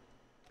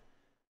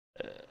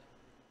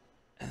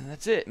 And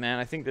that's it, man.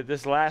 I think that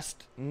this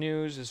last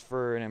news is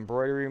for an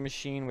embroidery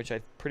machine, which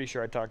I'm pretty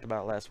sure I talked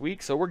about last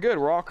week. So we're good.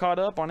 We're all caught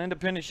up on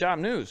independent shop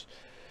news.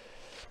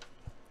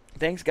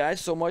 Thanks,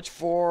 guys, so much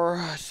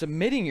for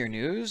submitting your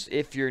news.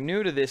 If you're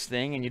new to this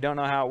thing and you don't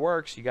know how it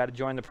works, you got to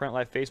join the Print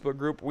Life Facebook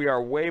group. We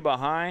are way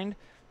behind.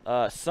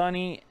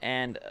 Sonny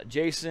and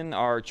Jason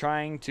are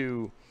trying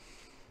to...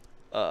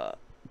 well,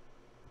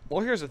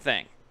 here's the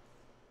thing.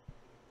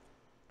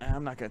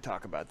 I'm not going to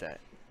talk about that.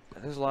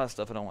 There's a lot of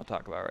stuff I don't want to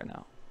talk about right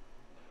now.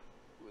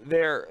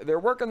 They're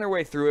working their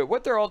way through it.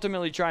 What they're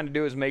ultimately trying to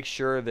do is make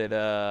sure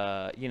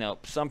that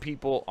some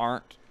people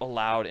aren't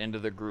allowed into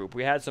the group.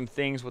 We had some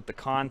things with the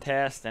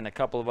contest and a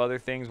couple of other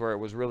things where it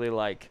was really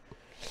like,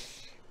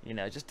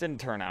 it just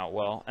didn't turn out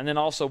well. And then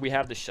also we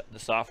have the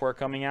software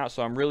coming out,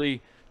 so I'm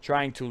really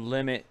trying to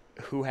limit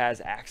who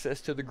has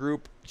access to the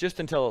group just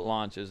until it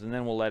launches, and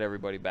then we'll let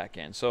everybody back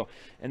in. So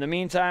in the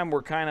meantime,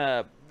 we're kind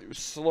of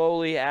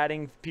slowly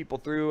adding people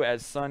through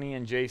as Sonny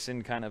and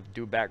Jason kind of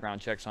do background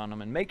checks on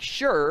them and make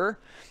sure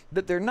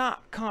that they're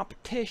not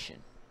competition.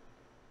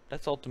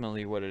 That's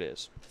ultimately what it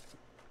is.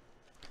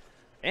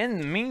 In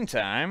the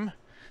meantime,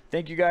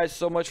 thank you guys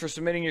so much for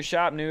submitting your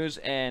shop news,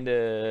 and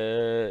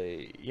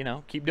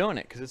keep doing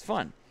it because it's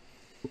fun.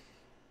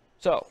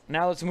 So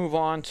now let's move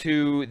on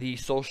to the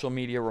social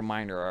media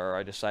reminder. Or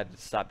I decided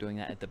to stop doing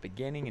that at the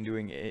beginning and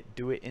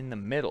do it in the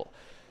middle.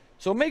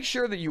 So make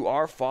sure that you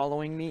are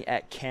following me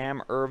at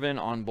Cam Earven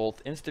on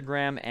both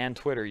Instagram and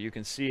Twitter. You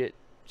can see it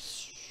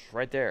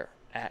right there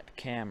at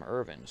Cam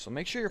Earven. So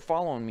make sure you're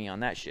following me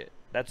on that shit.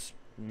 That's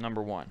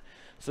number one.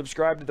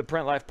 Subscribe to the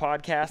Print Life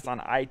podcast on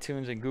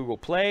iTunes and Google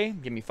Play.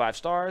 Give me 5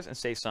 stars and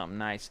say something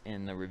nice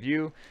in the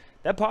review.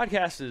 That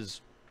podcast it's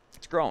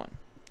growing.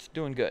 It's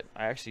doing good.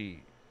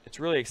 It's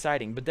really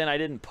exciting. But then I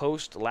didn't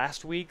post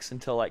last week's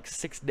until like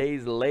 6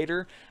 days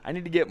later. I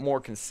need to get more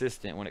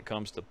consistent when it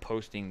comes to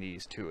posting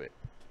these to it.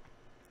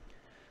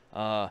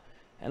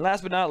 And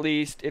last but not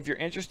least, if you're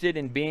interested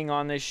in being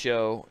on this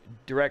show,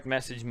 direct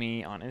message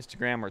me on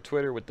Instagram or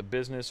Twitter with the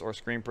business or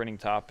screen printing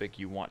topic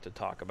you want to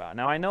talk about.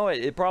 Now, I know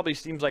it probably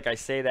seems like I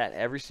say that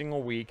every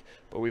single week,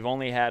 but we've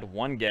only had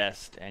one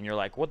guest, and you're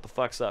like, what the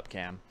fuck's up,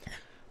 Cam?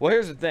 Well,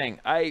 here's the thing.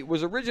 I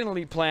was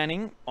originally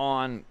planning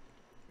on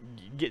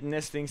getting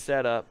this thing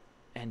set up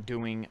and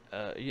doing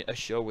a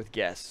show with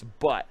guests,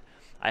 but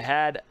I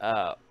had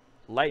a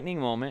lightning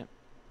moment,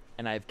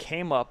 and I've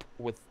came up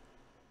with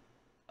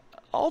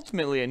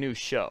ultimately a new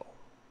show.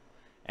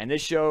 And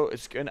this show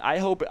is good. I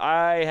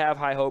have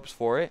high hopes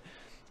for it,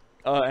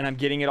 and I'm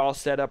getting it all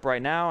set up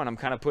right now, and I'm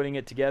kind of putting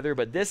it together.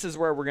 But this is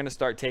where we're going to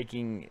start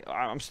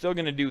I'm still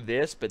going to do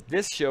this, but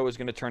this show is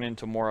going to turn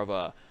into more of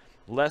a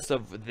less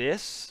of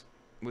this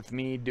with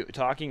me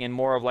talking and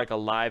more of like a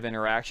live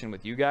interaction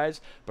with you guys.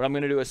 But I'm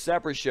going to do a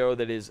separate show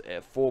that is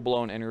a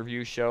full-blown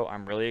interview show.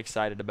 I'm really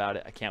excited about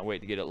it. I can't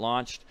wait to get it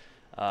launched.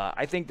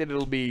 I think that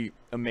it'll be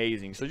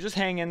amazing. So just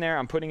hang in there.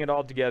 I'm putting it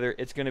all together.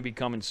 It's going to be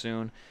coming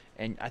soon.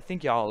 And I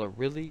think y'all are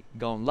really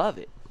going to love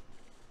it.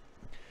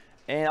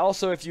 And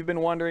also, if you've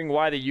been wondering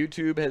why the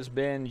YouTube has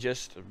been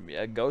just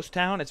a ghost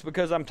town, it's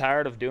because I'm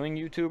tired of doing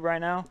YouTube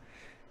right now.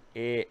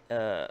 It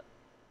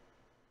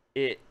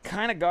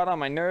kind of got on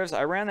my nerves.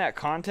 I ran that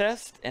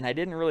contest, and I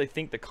didn't really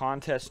think the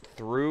contest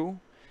through.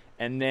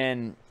 And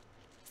then,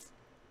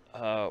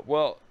 a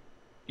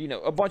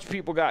bunch of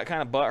people got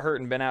kind of butthurt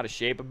and been out of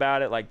shape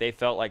about it. Like, they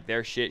felt like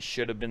their shit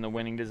should have been the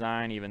winning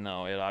design, even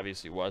though it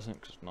obviously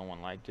wasn't, because no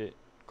one liked it,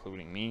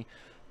 including me.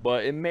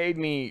 But it made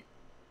me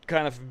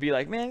kind of be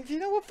like, man, you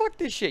know what, fuck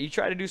this shit. You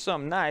try to do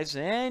something nice,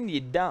 and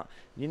you don't.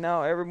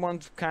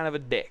 Everyone's kind of a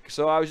dick.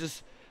 So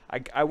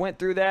I went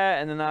through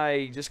that, and then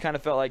I just kind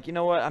of felt like, you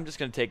know what, I'm just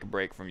going to take a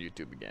break from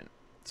YouTube again.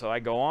 So I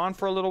go on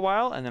for a little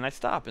while, and then I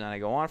stop, and then I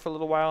go on for a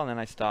little while, and then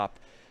I stop.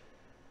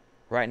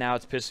 Right now,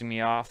 it's pissing me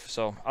off,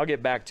 so I'll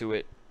get back to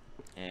it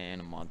in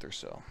a month or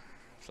so.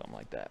 something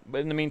like that.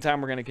 But in the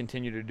meantime, we're going to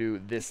continue to do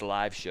this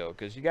live show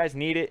because you guys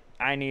need it.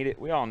 I need it.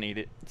 We all need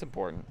it. It's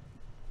important.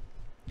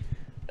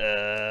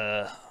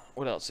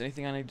 What else?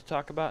 Anything I need to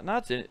talk about? No,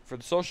 that's it. For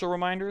the social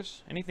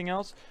reminders, anything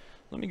else?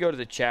 Let me go to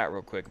the chat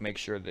real quick, make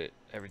sure that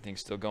everything's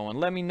still going.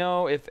 Let me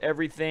know if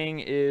everything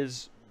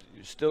is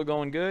still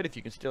going good, if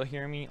you can still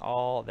hear me,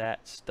 all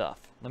that stuff.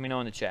 Let me know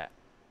in the chat.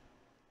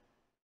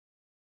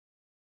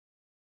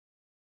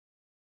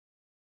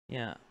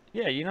 Yeah.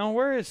 Yeah, you know,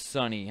 where is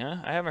Sonny, huh?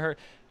 I haven't heard.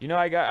 You know,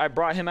 I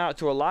brought him out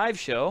to a live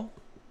show,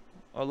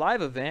 a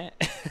live event.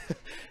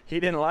 He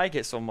didn't like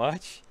it so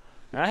much.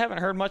 And I haven't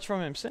heard much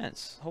from him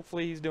since.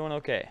 Hopefully he's doing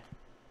okay.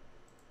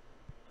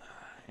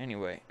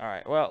 Anyway, all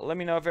right. Well, let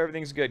me know if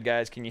everything's good,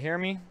 guys. Can you hear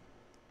me?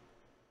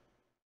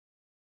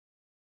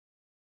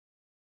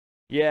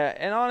 Yeah,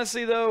 and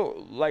honestly,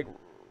 though, like,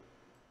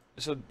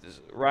 so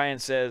Ryan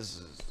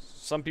says,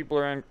 some people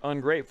are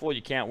ungrateful.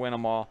 You can't win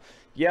them all.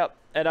 Yep,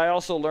 and I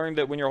also learned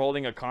that when you're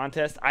holding a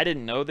contest, I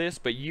didn't know this,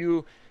 but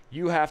you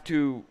have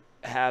to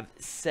have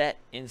set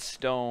in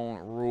stone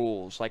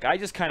rules. Like, I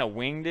just kind of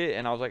winged it,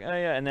 and I was like, oh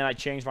yeah, and then I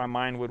changed my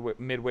mind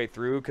midway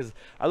through because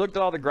I looked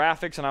at all the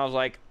graphics and I was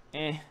like,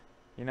 you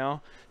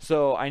know.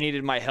 So I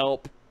needed my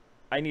help.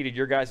 I needed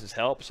your guys'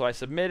 help, so I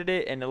submitted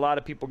it, and a lot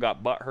of people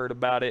got butthurt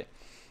about it,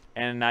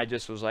 and I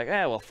just was like,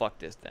 well, fuck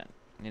this then.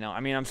 You know,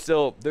 I mean,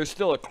 there's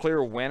still a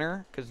clear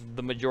winner because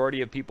the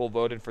majority of people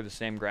voted for the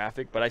same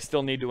graphic, but I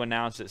still need to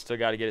announce it, still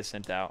got to get it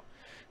sent out.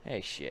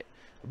 Hey, shit.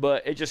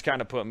 But it just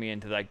kind of put me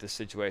into, like, this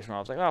situation where I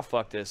was like, oh,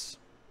 fuck this.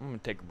 I'm going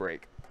to take a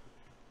break.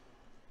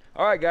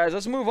 All right, guys,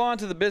 let's move on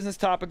to the business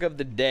topic of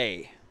the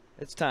day.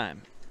 It's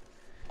time.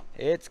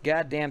 It's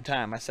goddamn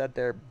time. I sat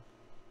there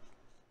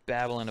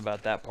babbling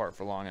about that part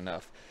for long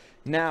enough.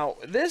 Now,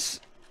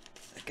 this,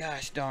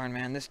 gosh darn,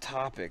 man, this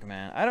topic,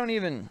 man, I don't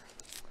even...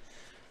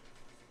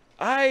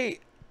 Wait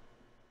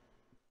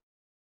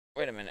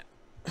a minute.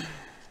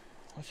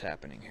 What's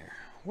happening here?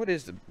 What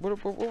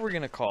are we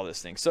going to call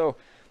this thing? So,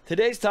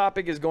 today's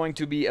topic is going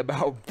to be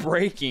about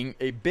breaking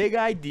a big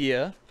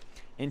idea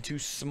into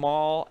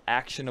small,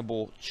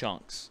 actionable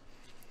chunks.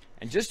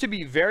 And just to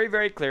be very,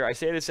 very clear, I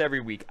say this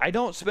every week. I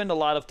don't spend a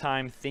lot of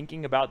time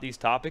thinking about these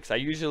topics. I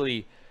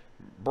usually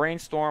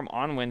brainstorm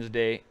on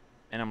Wednesday,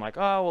 and I'm like,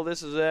 oh, well,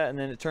 this is it, and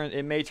then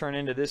it may turn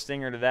into this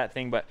thing or to that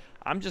thing, but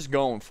I'm just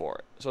going for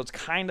it. So it's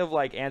kind of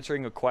like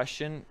answering a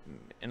question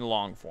in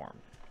long form.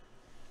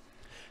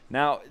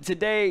 Now,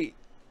 today,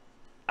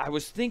 I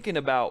was thinking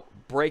about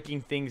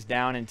breaking things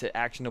down into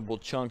actionable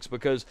chunks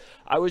because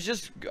I was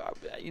just,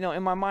 you know,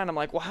 in my mind, I'm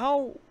like, well,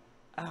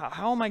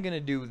 how am I going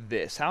to do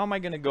this? How am I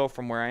going to go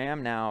from where I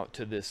am now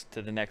to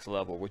the next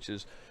level, which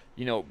is,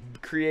 you know,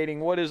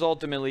 creating what is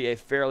ultimately a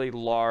fairly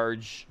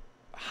large,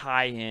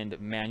 high-end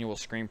manual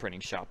screen printing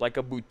shop, like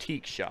a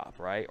boutique shop,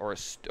 right,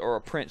 or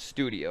a print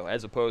studio,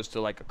 as opposed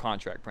to like a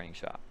contract printing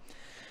shop.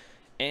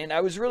 And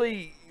I was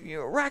really, you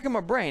know, racking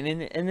my brain,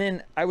 and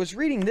then I was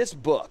reading this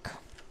book,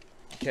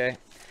 okay.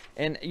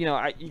 And, you know,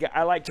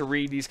 I like to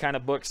read these kind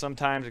of books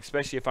sometimes,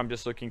 especially if I'm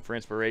just looking for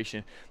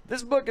inspiration.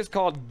 This book is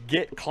called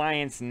Get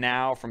Clients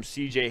Now from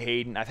C.J.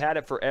 Hayden. I've had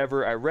it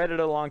forever. I read it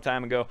a long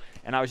time ago,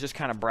 and I was just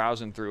kind of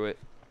browsing through it.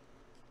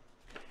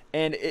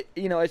 And,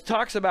 you know, it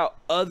talks about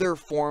other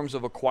forms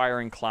of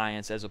acquiring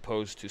clients as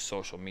opposed to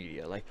social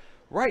media. Like,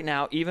 right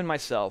now, even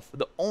myself,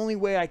 the only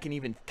way I can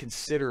even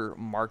consider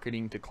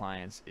marketing to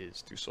clients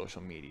is through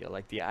social media.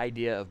 Like, the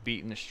idea of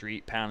beating the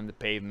street, pounding the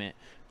pavement,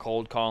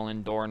 cold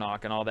calling, door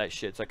knocking, all that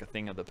shit's like a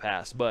thing of the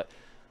past. But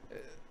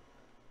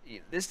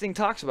this thing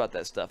talks about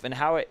that stuff and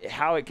how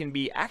it can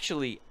be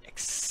actually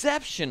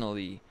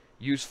exceptionally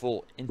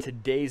useful in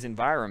today's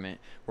environment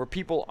where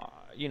people,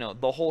 you know,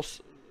 the whole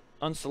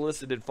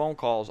unsolicited phone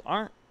calls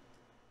aren't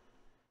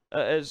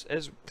as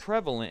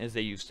prevalent as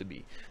they used to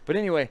be. But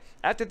anyway,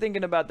 after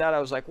thinking about that, I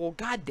was like, well,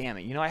 god damn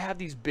it, you know, I have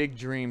these big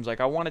dreams. Like,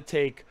 I want to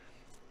take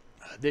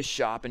this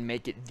shop and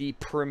make it the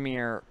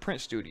premier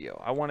print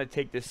studio. I want to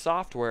take this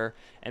software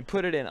and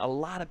put it in a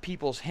lot of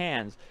people's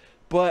hands.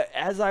 But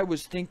as I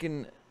was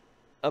thinking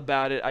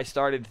about it, I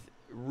started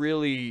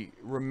really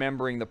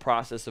remembering the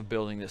process of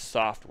building this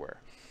software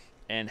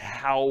and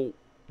how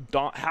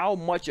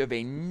much of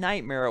a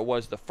nightmare it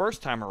was the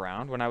first time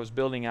around when I was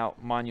building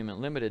out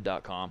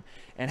monumentlimited.com,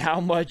 and how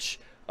much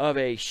of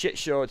a shit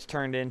show it's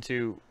turned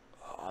into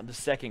the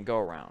second go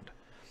around,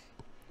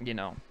 you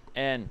know.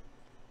 And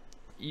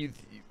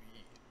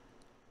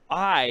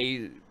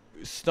I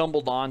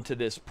stumbled onto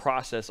this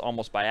process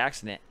almost by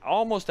accident,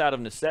 almost out of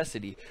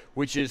necessity,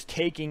 which is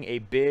taking a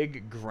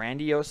big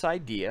grandiose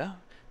idea,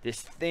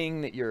 this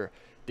thing that you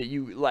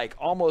like,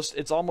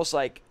 it's almost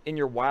like in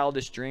your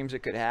wildest dreams it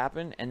could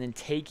happen, and then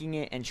taking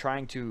it and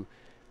trying to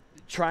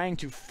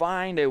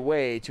find a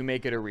way to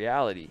make it a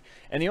reality.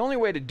 And the only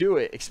way to do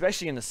it,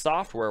 especially in the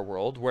software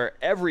world where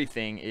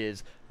everything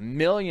is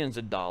millions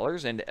of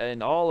dollars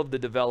and all of the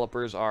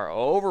developers are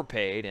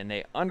overpaid and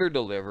they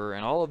underdeliver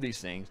and all of these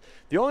things,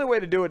 the only way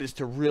to do it is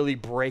to really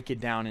break it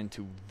down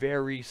into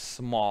very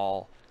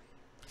small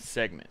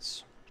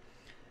segments.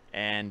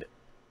 And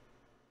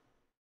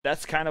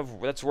that's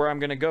where I'm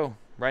going to go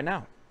right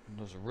now.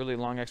 was a really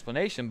long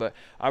explanation, but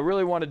I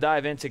really want to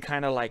dive into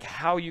kind of like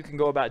how you can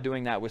go about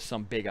doing that with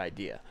some big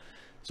idea.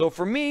 So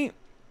for me,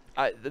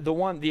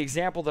 the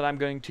example that I'm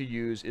going to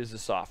use is the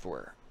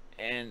software.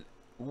 And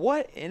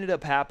what ended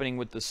up happening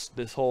with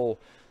this whole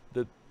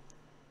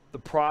the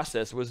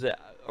process was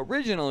that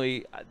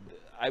originally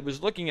I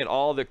was looking at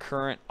all the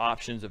current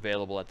options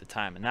available at the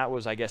time, and that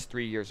was, I guess,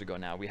 3 years ago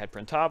now. We had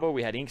Printavo,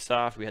 we had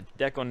Inksoft, we had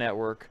Deco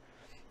Network,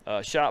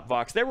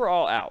 Shopbox. They were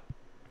all out.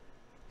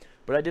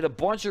 But I did a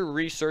bunch of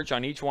research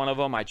on each one of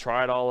them. I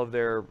tried all of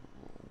their,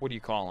 what do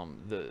you call them?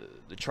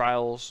 The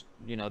trials.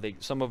 You know,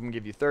 some of them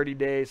give you 30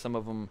 days. Some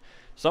of them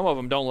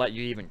don't let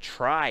you even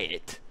try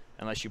it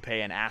unless you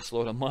pay an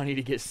assload of money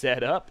to get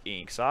set up.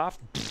 Inksoft.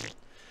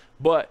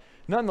 But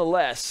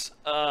nonetheless,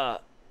 I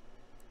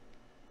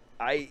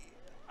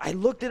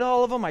looked at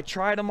all of them, I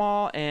tried them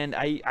all, and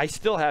I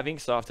still have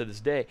Inksoft to this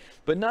day,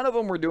 but none of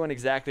them were doing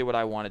exactly what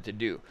I wanted to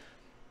do.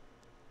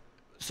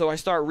 So I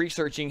start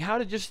researching how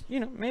to just, you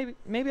know,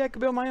 maybe I could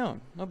build my own,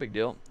 no big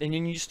deal. And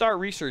then you start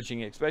researching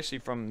it, especially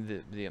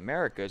from the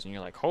Americas, and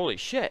you're like, holy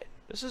shit,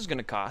 this is going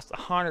to cost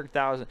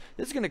 $100,000.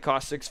 This is going to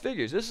cost 6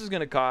 figures. This is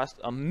going to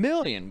cost $1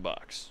 million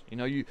bucks. You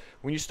know,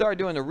 when you start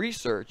doing the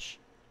research,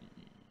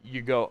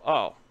 you go,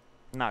 oh,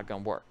 not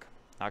going to work,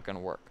 not going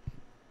to work.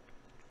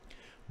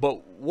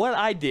 But what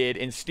I did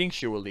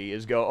instinctually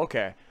is go,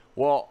 okay,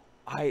 well,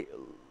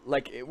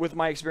 like with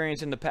my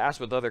experience in the past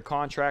with other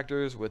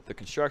contractors, with the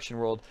construction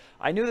world,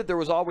 I knew that there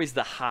was always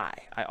the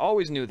high. I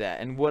always knew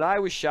that. And what I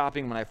was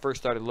shopping when I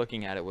first started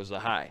looking at it was the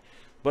high.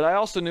 But I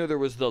also knew there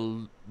was the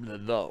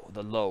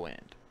low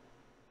end.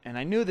 And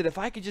I knew that if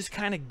I could just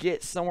kind of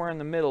get somewhere in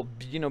the middle,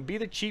 you know, be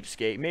the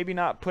cheapskate, maybe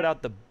not put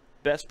out the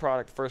best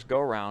product first go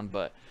around,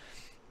 but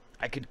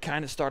I could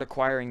kind of start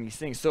acquiring these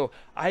things. So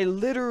I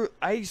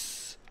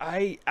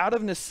out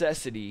of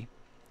necessity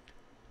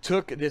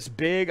took this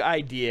big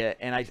idea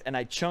and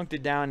I chunked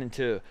it down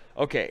into,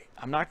 okay,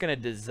 I'm not going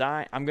to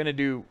design, I'm going to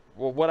do,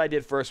 well, what I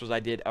did first was I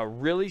did a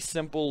really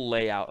simple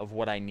layout of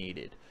what I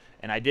needed.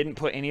 And I didn't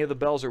put any of the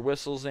bells or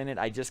whistles in it.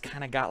 I just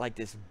kind of got like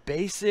this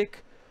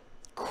basic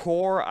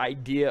core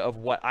idea of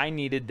what I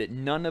needed that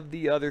none of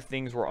the other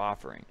things were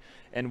offering.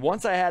 And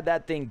once I had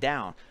that thing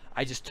down,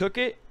 I just took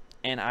it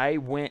and I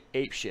went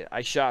apeshit.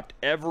 I shopped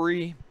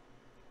every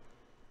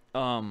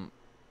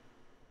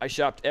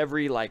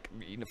like,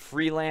 you know,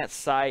 freelance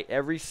site,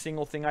 every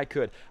single thing I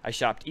could. I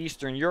shopped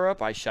Eastern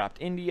Europe, I shopped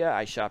India,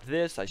 I shopped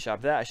this, I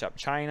shopped that, I shopped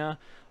China,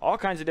 all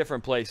kinds of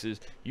different places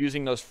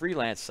using those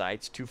freelance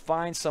sites to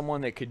find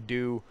someone that could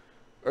do,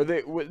 or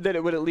that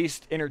it would at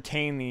least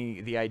entertain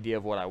the idea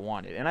of what I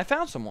wanted. And I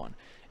found someone.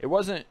 It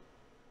wasn't,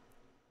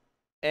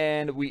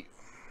 and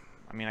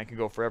I mean, I could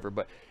go forever,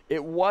 but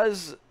it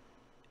was,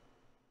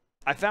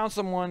 I found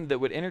someone that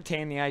would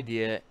entertain the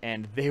idea,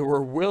 and they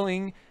were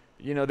willing,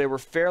 you know, they were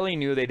fairly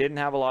new, they didn't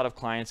have a lot of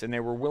clients, and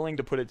they were willing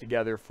to put it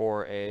together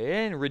for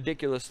a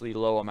ridiculously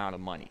low amount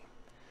of money.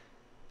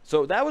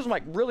 So that was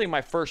really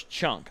my first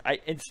chunk.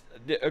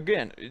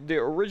 Again, the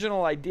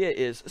original idea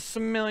is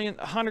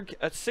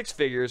six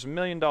figures, $1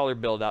 million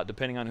build out,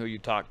 depending on who you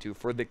talk to,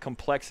 for the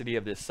complexity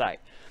of this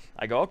site.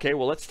 I go, okay,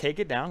 well, let's take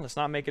it down, let's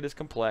not make it as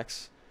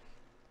complex,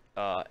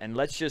 and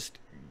let's just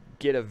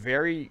get a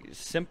very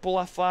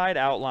simplified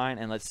outline,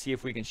 and let's see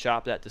if we can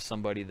shop that to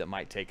somebody that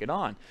might take it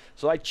on.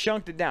 So I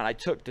chunked it down. I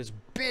took this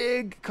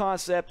big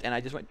concept and I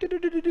just went,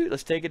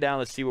 let's take it down,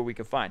 let's see what we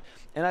can find.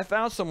 And I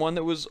found someone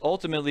that was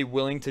ultimately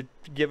willing to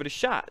give it a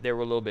shot. They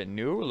were a little bit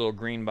new, a little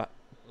green, a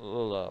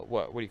little,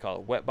 what do you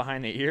call it, wet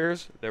behind the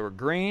ears. They were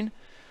green,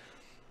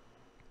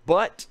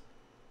 but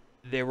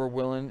they were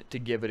willing to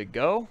give it a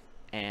go,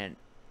 and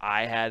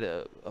I had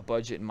a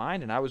budget in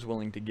mind, and I was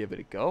willing to give it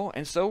a go,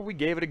 and so we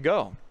gave it a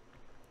go.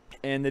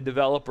 And the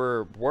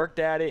developer worked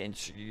at it and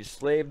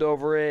slaved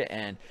over it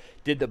and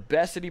did the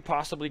best that he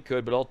possibly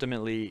could, but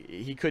ultimately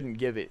he couldn't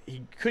give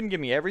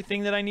me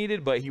everything that I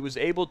needed, but he was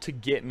able to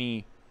get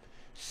me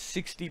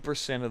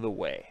 60% of the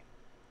way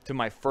to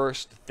my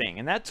first thing.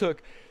 And that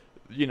took,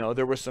 you know,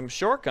 there were some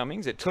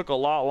shortcomings. It took a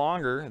lot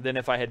longer than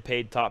if I had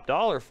paid top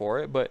dollar for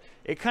it, but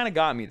it kind of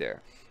got me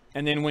there.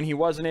 And then when he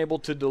wasn't able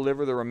to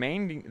deliver the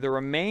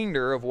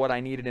remainder of what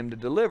I needed him to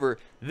deliver,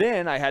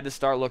 then I had to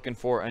start looking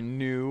for a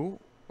new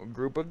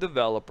group of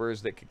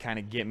developers that could kind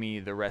of get me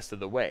the rest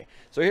of the way.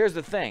 So here's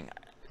the thing.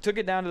 I took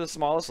it down to the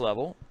smallest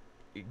level,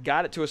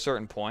 got it to a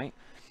certain point.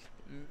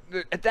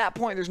 At that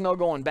point, there's no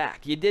going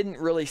back. You didn't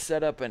really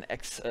set up an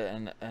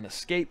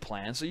escape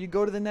plan, so you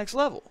go to the next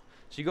level.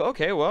 So you go,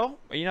 okay, well,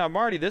 you know, I'm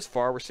already this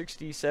far. We're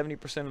 60,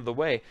 70% of the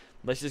way.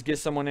 Let's just get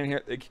someone in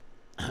here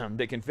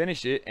that can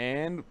finish it,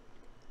 and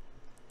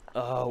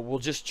we'll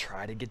just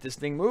try to get this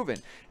thing moving.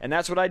 And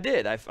that's what I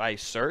did. I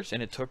searched,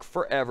 and it took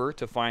forever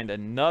to find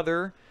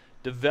another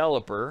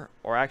developer,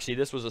 or actually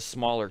this was a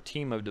smaller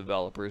team of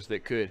developers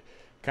that could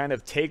kind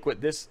of take what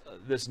this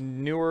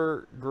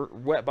newer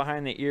wet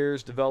behind the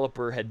ears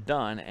developer had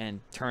done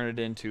and turn it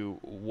into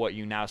what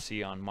you now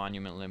see on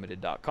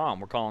monumentlimited.com.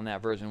 We're calling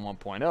that version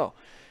 1.0.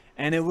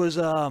 And it was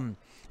a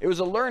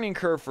learning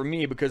curve for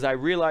me, because I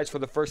realized for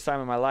the first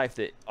time in my life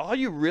that all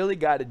you really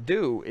got to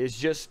do is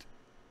just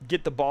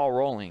get the ball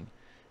rolling,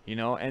 you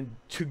know. And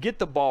to get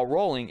the ball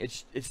rolling,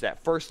 it's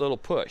that first little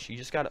push. You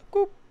just gotta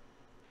whoop,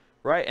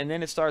 right, and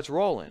then it starts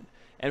rolling.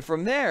 And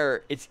from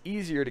there, it's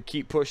easier to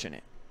keep pushing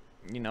it,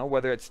 you know,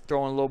 whether it's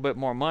throwing a little bit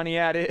more money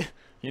at it,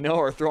 you know,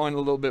 or throwing a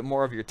little bit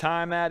more of your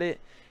time at it.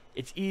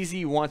 It's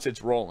easy once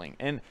it's rolling.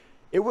 And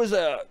it was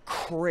a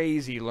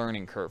crazy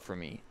learning curve for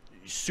me.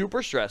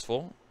 Super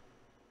stressful.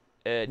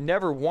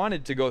 Never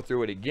wanted to go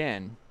through it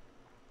again,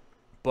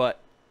 but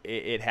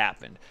it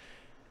happened.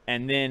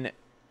 And then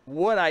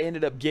what I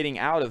ended up getting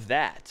out of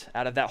that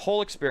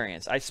whole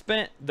experience, I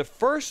spent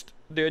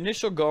the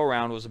initial go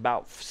around was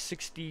about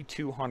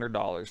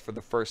 $6,200 for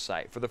the first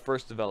site, for the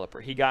first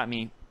developer. He got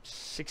me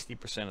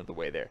 60% of the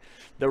way there.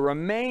 The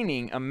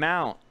remaining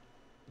amount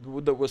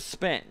that was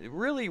spent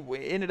really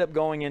ended up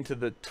going into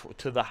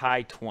the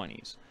high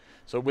 20s.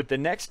 So with the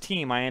next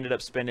team, I ended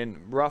up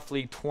spending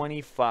roughly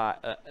 25,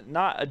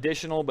 not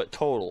additional, but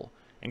total,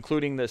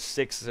 including the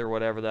 6 or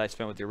whatever that I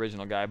spent with the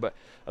original guy, but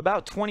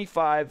about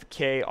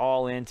 25K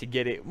all in to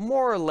get it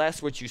more or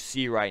less what you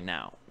see right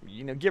now,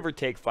 you know, give or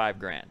take 5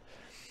 grand.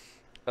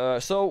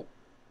 So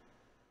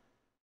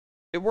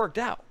it worked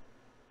out,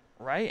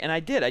 right? And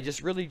I did.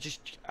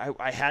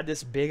 I had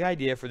this big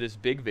idea for this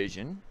big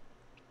vision.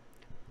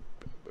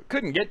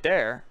 Couldn't get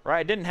there, right?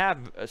 I didn't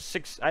have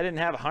 100K.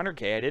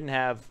 I didn't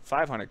have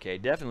 500K.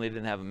 Definitely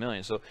didn't have $1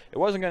 million. So it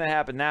wasn't going to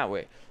happen that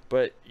way.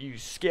 But you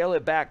scale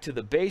it back to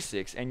the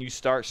basics and you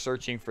start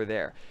searching for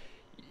there.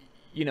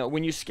 You know,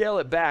 when you scale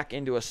it back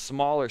into a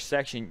smaller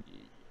section,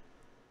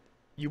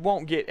 you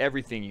won't get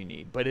everything you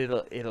need, but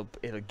it'll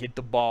get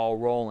the ball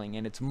rolling,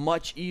 and it's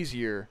much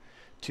easier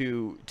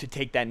to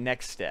take that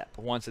next step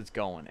once it's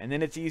going. And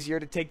then it's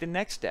easier to take the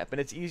next step, and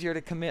it's easier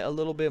to commit a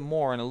little bit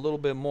more and a little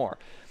bit more.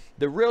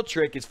 The real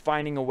trick is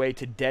finding a way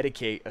to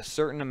dedicate a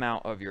certain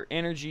amount of your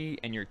energy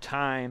and your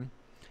time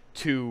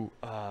to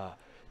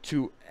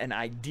an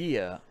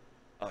idea,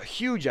 a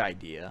huge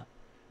idea,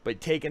 but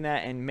taking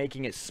that and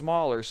making it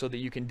smaller so that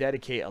you can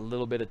dedicate a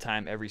little bit of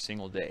time every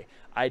single day.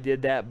 I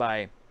did that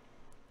by,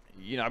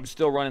 you know, I'm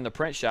still running the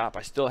print shop.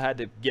 I still had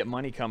to get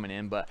money coming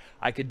in, but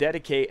I could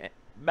dedicate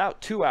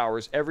about 2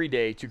 hours every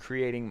day to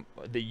creating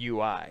the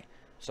UI.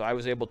 So I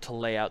was able to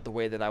lay out the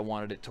way that I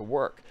wanted it to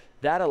work.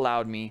 That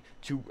allowed me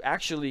to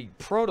actually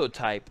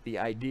prototype the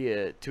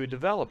idea to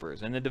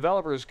developers, and the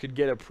developers could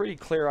get a pretty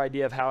clear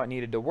idea of how it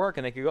needed to work,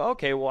 and they could go,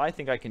 okay, well, I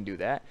think I can do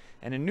that.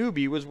 And a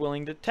newbie was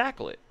willing to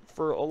tackle it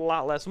for a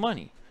lot less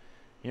money.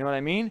 You know what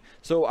I mean?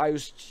 So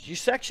you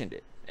sectioned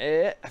it.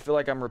 I feel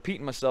like I'm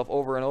repeating myself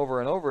over and over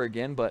and over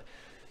again, but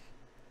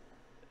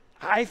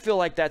I feel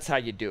like that's how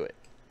you do it.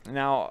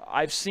 Now,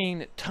 I've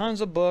seen tons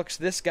of books,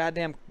 this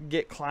goddamn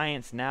Get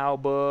Clients Now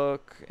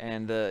book,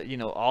 and you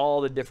know,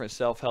 all the different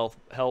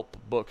self-help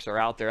books are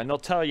out there, and they'll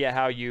tell you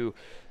how you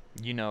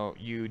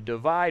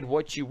divide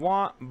what you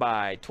want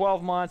by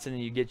 12 months, and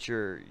then you get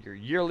your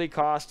yearly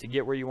cost to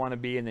get where you want to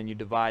be, and then you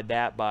divide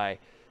that by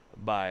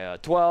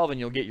 12, and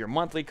you'll get your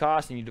monthly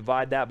cost, and you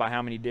divide that by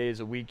how many days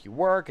a week you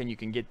work, and you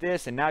can get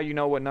this, and now you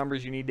know what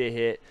numbers you need to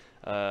hit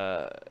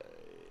to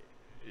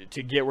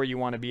get where you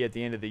want to be at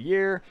the end of the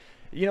year.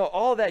 You know,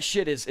 all that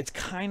shit it's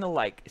kind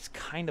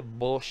of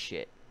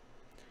bullshit.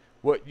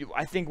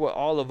 I think what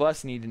all of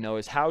us need to know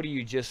is how do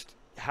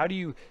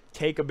you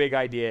take a big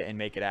idea and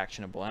make it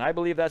actionable? And I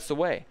believe that's the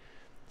way.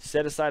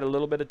 Set aside a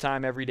little bit of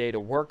time every day to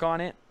work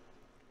on it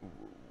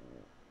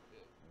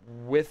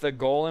with a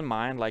goal in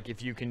mind. Like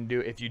if you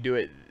do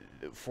it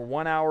for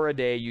 1 hour a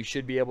day, you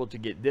should be able to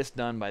get this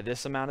done by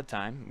this amount of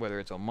time, whether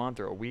it's a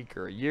month or a week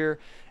or a year.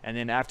 And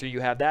then after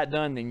you have that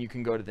done, then you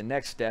can go to the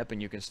next step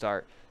and you can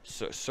start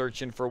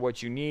searching for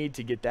what you need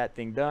to get that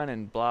thing done,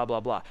 and blah blah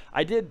blah.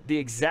 I did the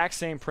exact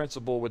same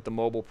principle with the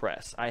mobile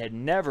press. I had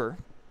never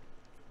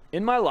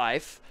in my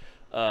life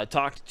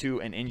talked to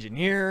an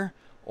engineer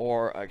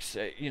or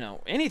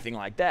anything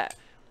like that.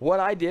 What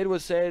I did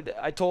was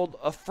I told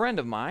a friend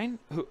of mine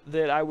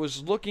that I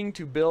was looking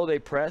to build a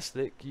press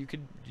that you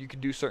could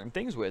do certain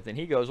things with, and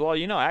he goes, well,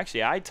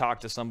 actually I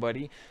talked to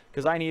somebody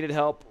because I needed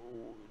help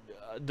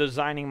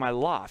designing my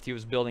loft. He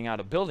was building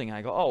out a building.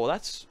 I go, oh, well,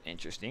 that's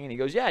interesting. And he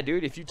goes, yeah,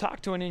 dude, if you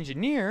talk to an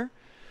engineer,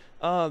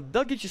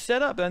 they'll get you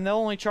set up and they'll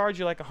only charge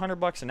you like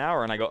 $100 an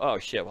hour. And I go, oh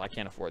shit, well, I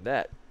can't afford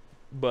that.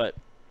 But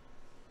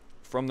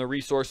from the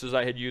resources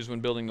I had used when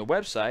building the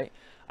website,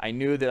 I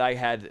knew that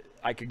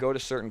I could go to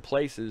certain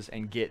places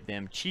and get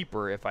them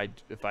cheaper if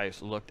I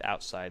looked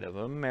outside of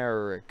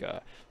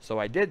America. So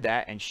I did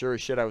that, and sure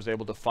as shit, I was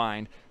able to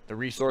find the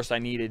resource I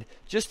needed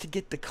just to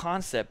get the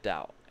concept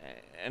out.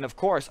 And of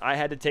course, I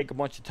had to take a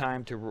bunch of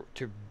time to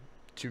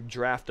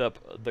draft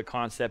up the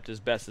concept as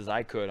best as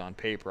I could on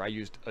paper. I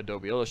used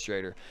Adobe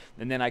Illustrator,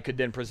 and then I could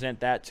then present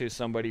that to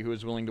somebody who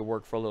was willing to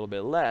work for a little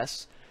bit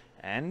less,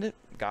 and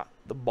got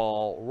the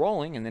ball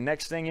rolling. And the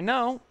next thing you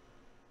know,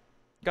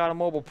 got a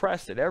mobile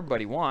press that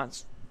everybody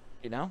wants.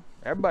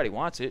 Everybody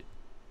wants it.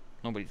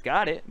 Nobody's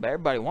got it, but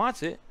everybody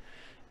wants it.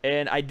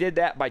 And I did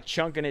that by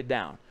chunking it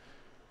down.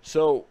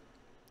 So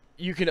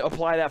you can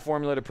apply that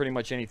formula to pretty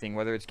much anything,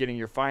 whether it's getting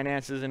your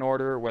finances in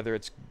order, whether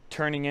it's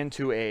turning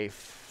into a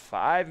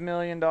 $5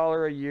 million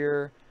a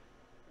year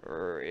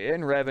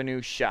in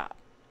revenue shop.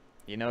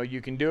 You know,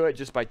 you can do it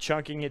just by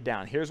chunking it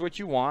down. Here's what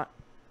you want,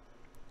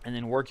 and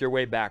then work your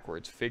way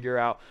backwards. Figure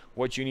out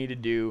what you need to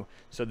do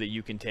so that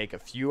you can take a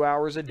few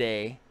hours a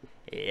day,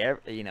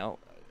 you know,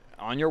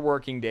 on your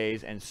working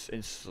days, and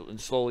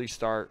slowly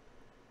start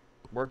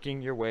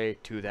working your way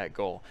to that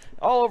goal.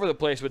 All over the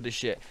place with this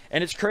shit.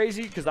 And it's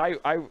crazy because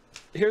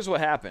here's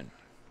what happened.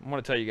 I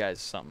want to tell you guys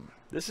something.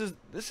 This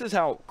is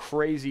how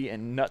crazy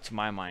and nuts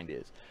my mind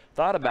is.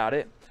 Thought about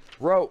it,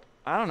 wrote,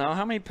 I don't know,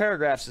 how many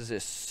paragraphs is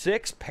this?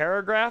 6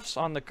 paragraphs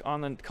on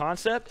the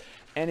concept,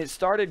 and it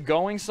started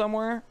going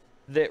somewhere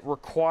that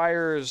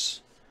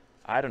requires,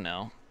 I don't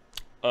know,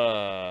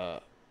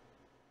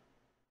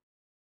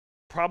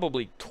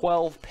 probably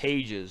 12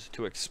 pages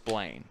to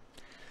explain.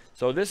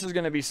 So this is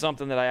going to be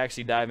something that I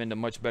actually dive into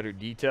much better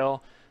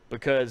detail,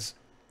 because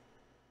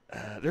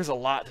there's a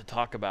lot to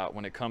talk about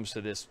when it comes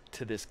to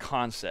this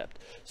concept.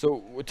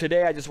 So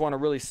today I just want to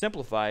really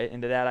simplify it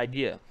into that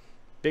idea.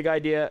 Big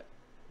idea,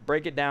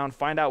 break it down,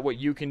 find out what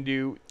you can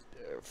do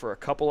for a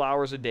couple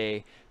hours a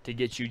day to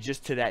get you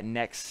just to that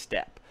next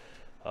step.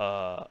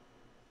 I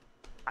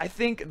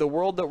think the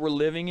world that we're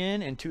living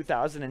in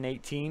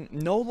 2018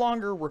 no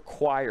longer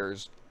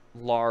requires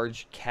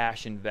large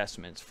cash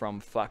investments from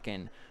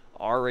fucking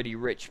already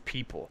rich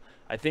people.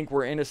 I think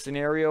we're in a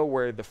scenario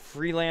where the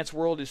freelance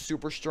world is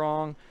super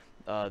strong.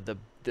 The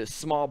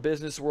small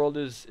business world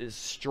is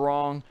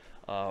strong.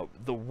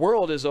 The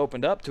world is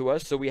opened up to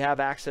us, so we have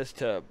access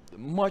to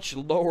much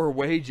lower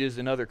wages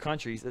in other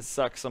countries. It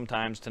sucks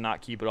sometimes to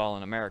not keep it all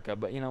in America,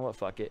 but you know what,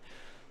 fuck it.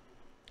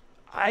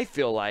 I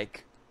feel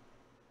like,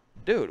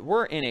 dude,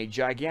 we're in a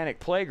gigantic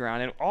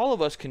playground, and all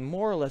of us can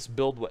more or less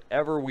build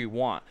whatever we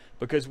want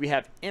because we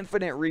have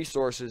infinite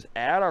resources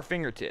at our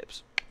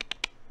fingertips.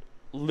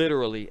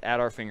 Literally at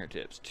our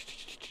fingertips.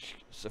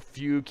 It's a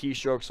few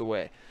keystrokes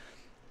away.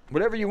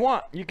 Whatever you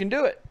want, you can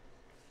do it.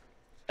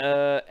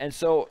 And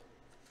so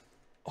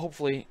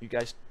hopefully you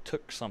guys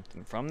took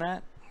something from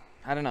that.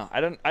 I don't know.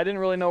 I didn't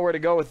really know where to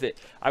go with it.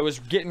 I was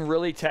getting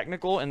really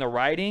technical in the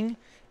writing,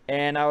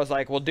 and I was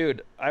like, well,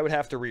 dude, I would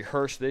have to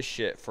rehearse this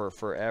shit for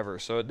forever.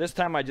 So this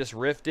time I just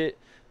riffed it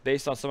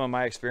based on some of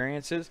my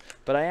experiences.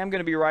 But I am going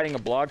to be writing a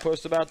blog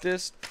post about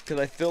this because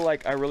I feel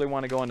like I really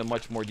want to go into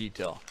much more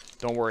detail.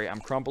 Don't worry, I'm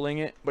crumpling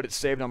it, but it's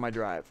saved on my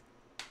drive.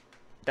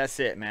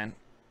 That's it, man.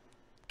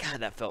 God,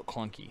 that felt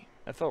clunky.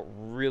 That felt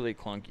really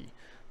clunky.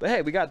 But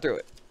hey, we got through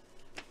it.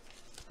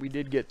 We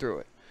did get through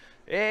it.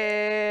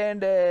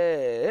 And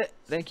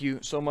thank you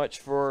so much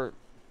for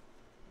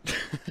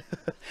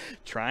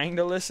trying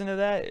to listen to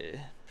that.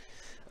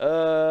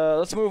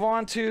 Let's move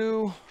on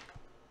to...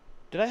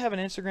 Did I have an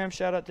Instagram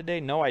shout out today?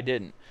 No, I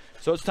didn't.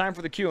 So it's time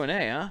for the Q&A,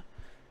 huh?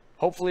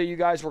 Hopefully you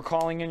guys were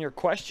calling in your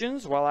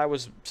questions while I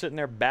was sitting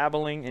there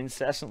babbling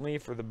incessantly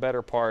for the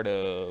better part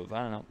of,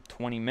 I don't know,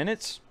 20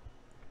 minutes.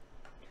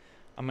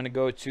 I'm going to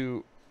go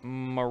to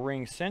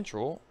Maring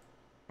Central,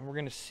 and we're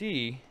going to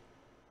see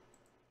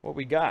what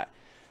we got.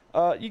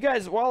 You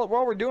guys, while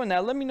we're doing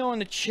that, let me know in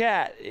the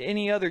chat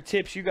any other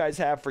tips you guys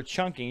have for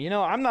chunking. You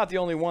know, I'm not the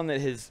only one that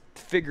has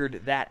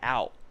figured that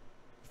out.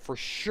 For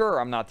sure,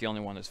 I'm not the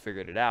only one that's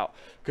figured it out.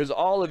 Because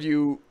all of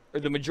you, or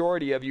the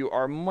majority of you,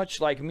 are much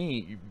like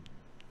me. You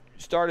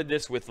started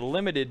this with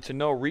limited to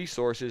no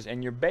resources,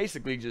 and you're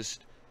basically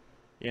just,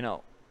 you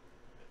know,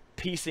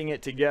 piecing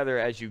it together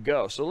as you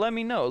go. So let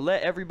me know.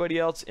 Let everybody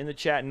else in the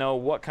chat know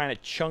what kind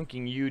of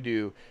chunking you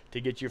do to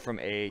get you from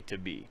A to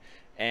B.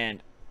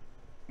 And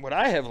what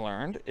I have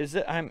learned is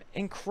that I'm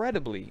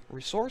incredibly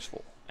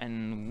resourceful.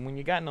 And when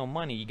you got no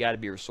money, you got to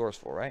be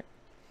resourceful, right?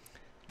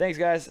 Thanks,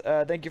 guys.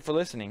 Thank you for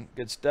listening.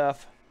 Good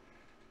stuff.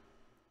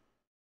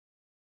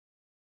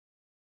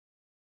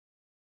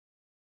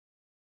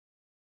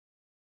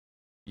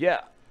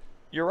 Yeah,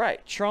 you're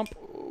right. Trump,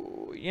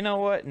 you know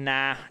what?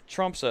 Nah,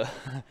 Trump's a...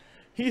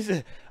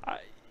 he's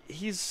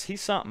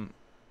something.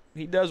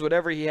 He does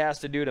whatever he has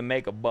to do to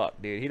make a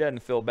buck, dude. He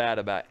doesn't feel bad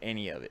about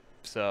any of it.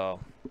 So,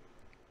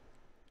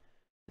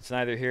 it's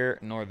neither here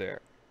nor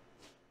there.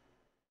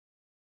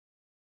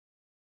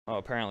 Oh,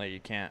 apparently you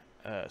can't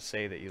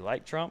say that you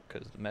like Trump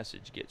because the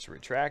message gets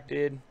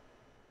retracted.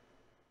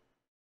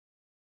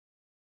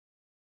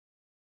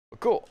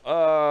 Cool.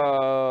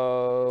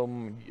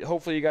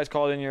 Hopefully you guys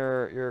called in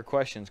your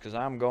questions because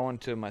I'm going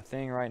to my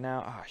thing right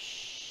now. Oh,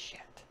 shit.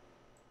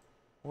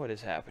 What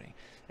is happening?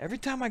 Every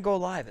time I go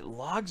live, it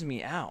logs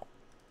me out.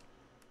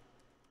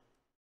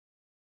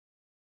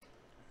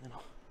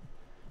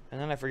 And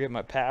then I forget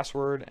my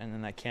password, and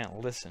then I can't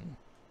listen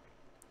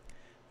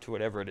to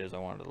whatever it is I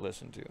wanted to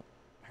listen to.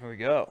 Here we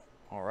go.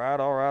 All right,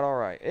 all right, all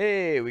right.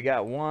 Hey, we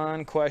got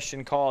one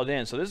question called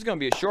in. So this is going to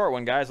be a short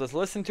one, guys. Let's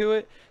listen to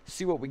it,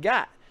 see what we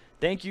got.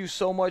 Thank you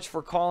so much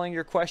for calling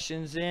your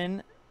questions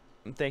in.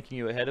 I'm thanking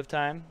you ahead of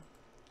time.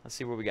 Let's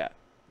see what we got.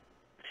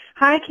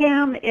 Hi,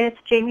 Cam. It's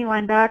Jamie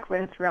Weinbach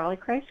with Rally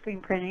Cry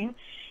Screenprinting.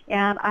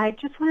 And I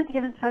just wanted to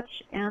get in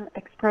touch and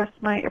express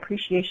my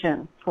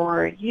appreciation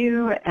for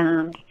you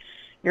and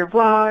your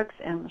vlogs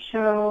and the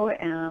show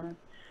and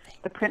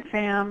the print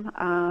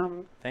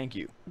fam. Thank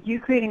you. You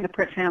creating the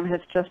print fam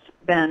has just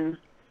been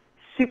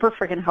super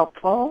friggin'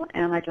 helpful,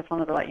 and I just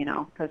wanted to let you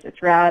know because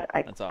it's rad.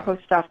 I That's awesome.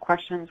 post stuff,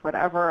 questions,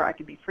 whatever. I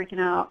can be freaking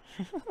out.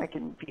 I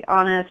can be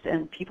honest,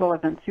 and people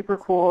have been super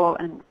cool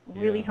and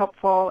really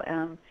helpful,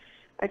 and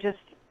I just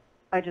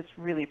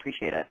really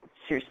appreciate it.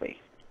 Seriously.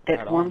 It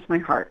Right warms my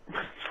heart,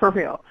 for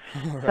real.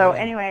 Right So on.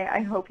 anyway,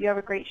 I hope you have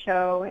a great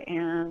show,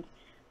 and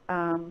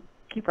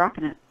keep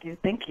rocking it,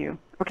 dude. Thank you.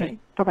 Okay,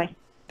 bye-bye.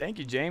 Thank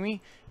you,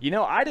 Jamie. You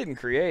know, I didn't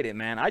create it,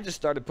 man. I just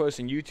started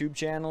posting YouTube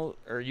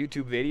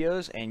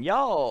videos, and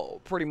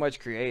y'all pretty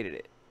much created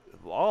it.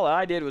 All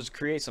I did was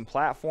create some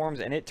platforms,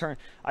 and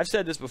I've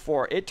said this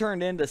before, it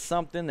turned into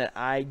something that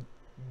I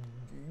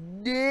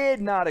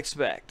did not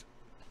expect.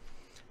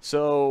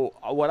 So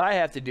what I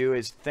have to do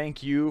is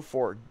thank you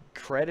for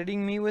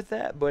crediting me with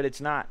that, but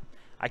it's not,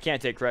 I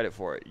can't take credit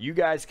for it. You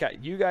guys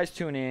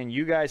tune in,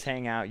 you guys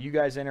hang out, you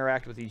guys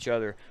interact with each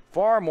other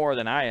far more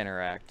than I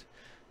interact.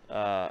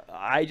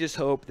 I just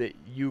hope that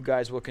you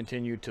guys will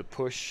continue to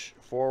push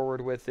forward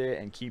with it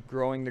and keep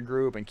growing the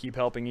group and keep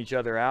helping each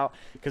other out.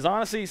 Because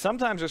honestly,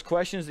 sometimes there's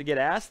questions that get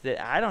asked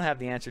that I don't have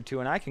the answer to,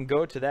 and I can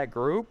go to that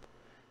group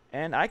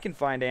and I can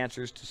find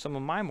answers to some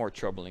of my more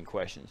troubling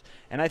questions.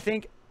 And I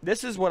think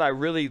this is what let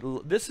me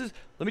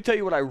tell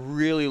you what I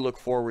really look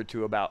forward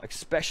to about,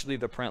 especially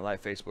the Print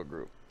Life Facebook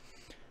group.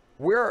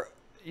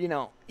 You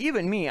know,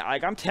 even me,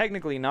 like, I'm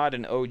technically not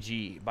an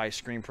OG by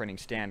screen printing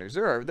standards.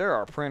 There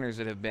are printers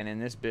that have been in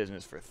this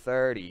business for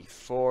 30,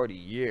 40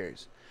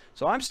 years.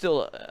 So I'm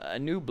still a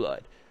new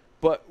blood.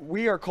 But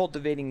we are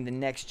cultivating the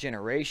next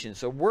generation.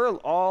 So we're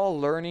all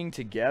learning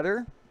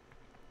together,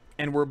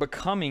 and we're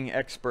becoming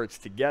experts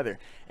together.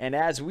 And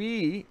as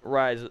we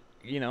rise,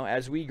 you know,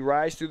 as we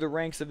rise through the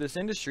ranks of this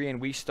industry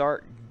and we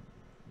start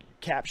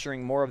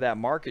capturing more of that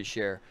market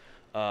share,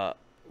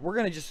 we're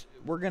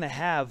gonna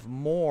have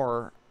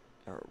more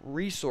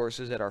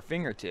resources at our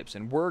fingertips,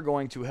 and we're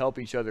going to help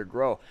each other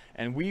grow,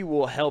 and we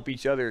will help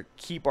each other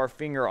keep our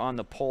finger on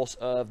the pulse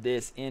of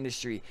this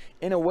industry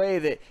in a way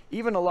that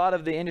even a lot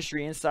of the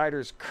industry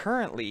insiders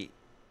currently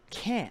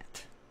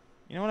can't.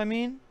 You know what I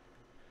mean?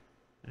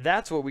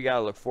 That's what we got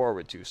to look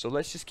forward to. So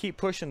let's just keep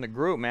pushing the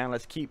group, man.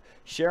 Let's keep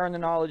sharing the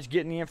knowledge,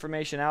 getting the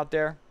information out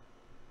there.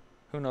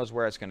 Who knows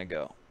where it's going to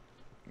go?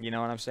 You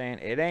know what I'm saying?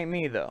 It ain't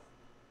me, though.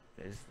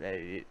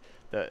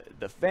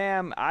 The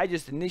fam, I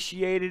just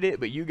initiated it,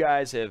 but you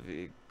guys have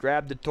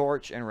grabbed the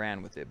torch and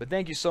ran with it. But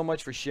thank you so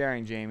much for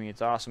sharing, Jamie.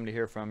 It's awesome to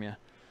hear from you.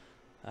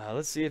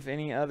 Let's see if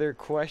any other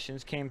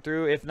questions came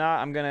through. If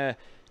not,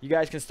 you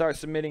guys can start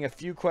submitting a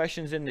few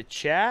questions in the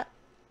chat,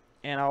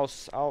 and I'll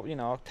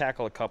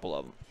tackle a couple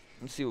of them.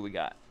 Let's see what we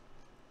got.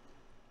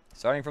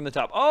 Starting from the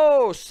top.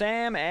 Oh,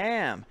 Sam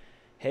Am.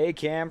 Hey,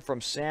 Cam,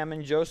 from Sam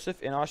and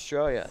Joseph in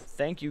Australia.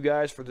 Thank you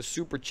guys for the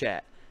super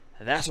chat.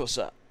 That's what's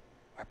up.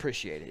 I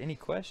appreciate it. Any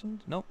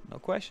questions? Nope, no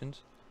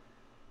questions.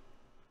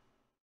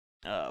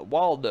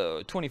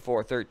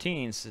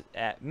 Waldo2413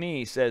 at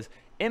me says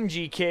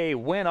MGK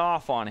went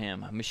off on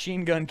him.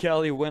 Machine Gun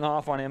Kelly went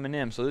off on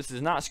Eminem. So this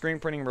is not screen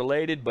printing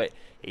related, but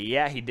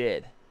yeah, he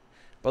did.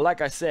 But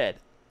like I said,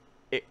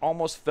 it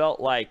almost felt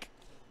like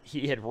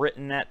he had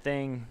written that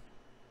thing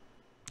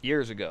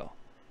years ago.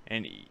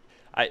 And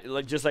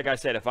just like I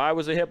said, if I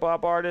was a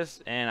hip-hop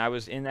artist and I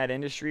was in that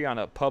industry on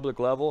a public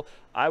level,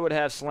 I would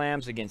have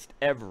slams against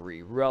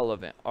every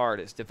relevant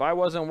artist. If I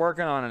wasn't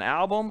working on an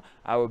album,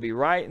 I would be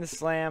writing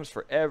slams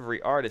for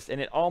every artist.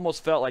 And it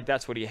almost felt like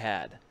that's what he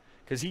had,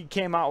 because he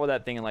came out with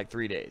that thing in like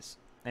 3 days,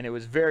 and it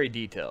was very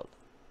detailed.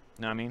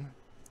 You know what I mean?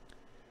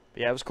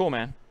 But yeah, it was cool,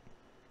 man.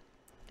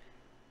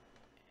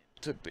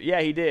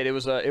 Yeah, he did. It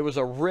was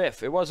a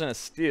riff. It wasn't a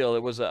steal.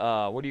 It was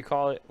a what do you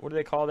call it? What do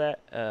they call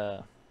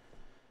that?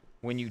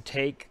 When you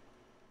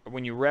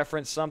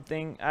reference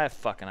something, I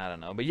don't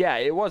know. But yeah,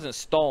 it wasn't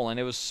stolen.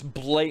 It was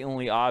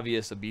blatantly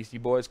obvious a Beastie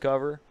Boys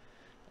cover.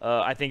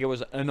 I think it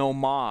was an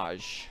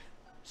homage.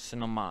 It's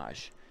an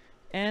homage.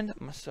 And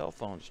my cell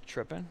phone's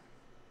tripping.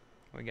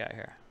 What we got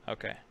here?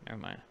 Okay, never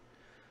mind.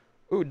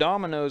 Ooh,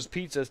 Domino's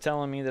Pizza is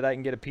telling me that I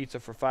can get a pizza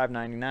for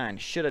 $5.99.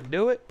 Should I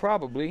do it?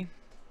 Probably.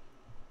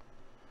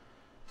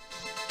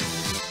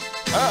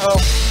 Uh-oh.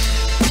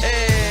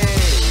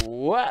 Hey!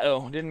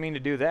 Whoa! Didn't mean to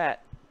do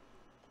that.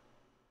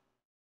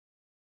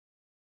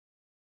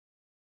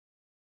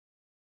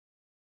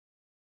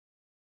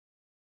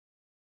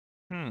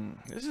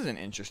 This is an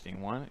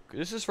interesting one.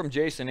 This is from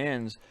Jason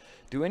Inns.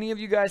 Do any of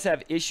you guys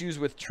have issues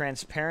with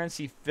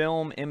transparency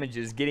film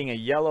images getting a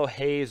yellow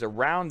haze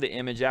around the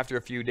image after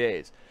a few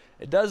days?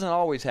 It doesn't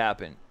always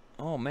happen.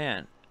 Oh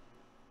man.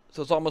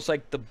 So it's almost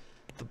like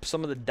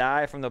some of the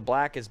dye from the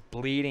black is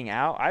bleeding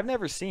out. I've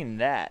never seen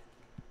that.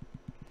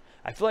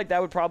 I feel like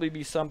that would probably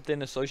be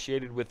something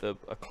associated with a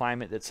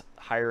climate that's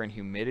higher in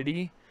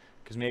humidity,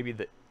 because maybe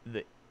the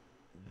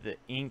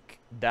ink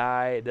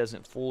dye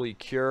doesn't fully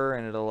cure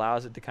and it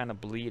allows it to kind of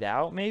bleed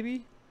out,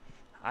 maybe?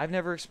 I've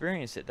never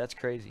experienced it. That's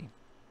crazy.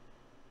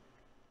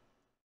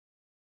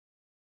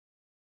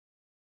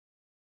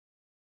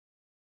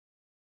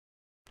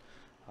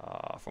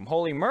 From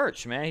Holy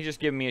Merch, man. He just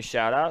giving me a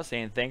shout out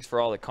saying thanks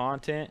for all the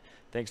content.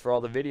 Thanks for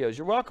all the videos.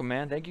 You're welcome,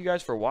 man. Thank you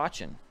guys for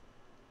watching.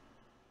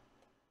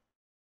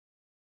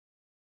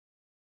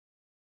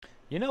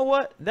 You know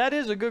what? That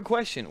is a good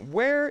question.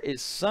 Where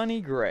is Sonny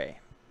Gray?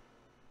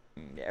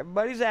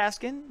 Everybody's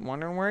asking,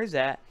 wondering where he's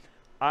at.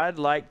 I'd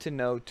like to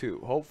know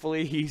too.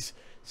 Hopefully he's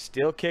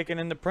still kicking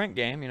in the print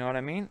game, you know what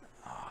I mean?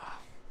 Oh,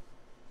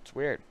 it's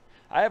weird.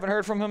 I haven't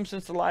heard from him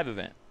since the live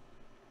event.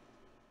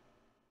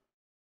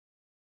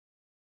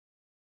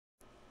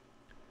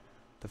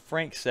 The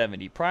Frank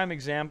 70. Prime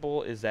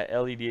example is that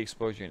LED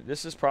exposure unit.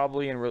 This is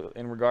probably in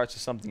regards to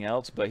something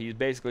else, but he's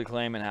basically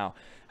claiming how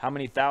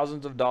many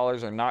thousands of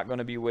dollars are not going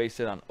to be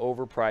wasted on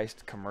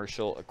overpriced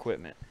commercial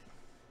equipment.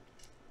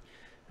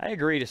 I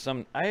agree,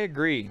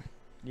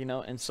 you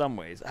know, in some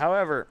ways.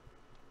 However,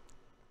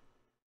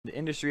 the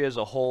industry as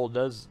a whole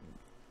does.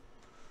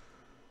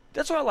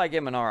 That's why I like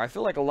M&R. I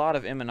feel like a lot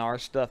of M&R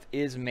stuff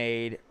is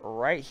made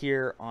right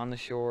here on the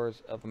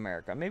shores of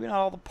America. Maybe not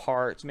all the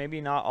parts,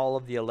 maybe not all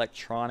of the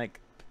electronic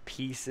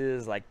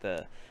pieces like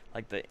the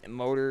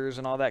motors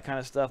and all that kind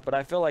of stuff, but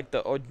I feel like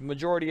the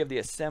majority of the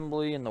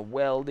assembly and the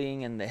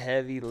welding and the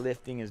heavy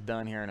lifting is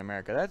done here in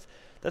America.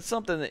 That's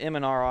something that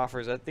M&R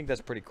offers. I think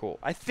that's pretty cool.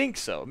 I think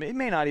so. It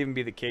may not even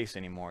be the case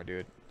anymore,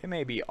 dude. It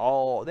may be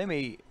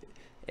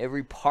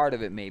every part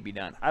of it may be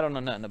done. I don't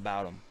know nothing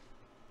about them,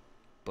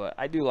 but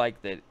I do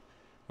like that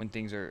when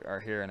things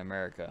are here in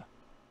America.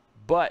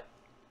 But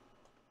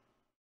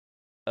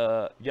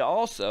you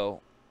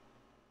also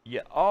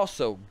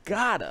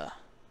gotta,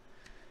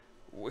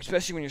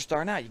 especially when you're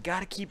starting out, you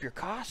gotta keep your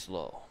costs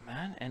low,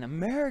 man. And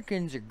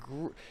Americans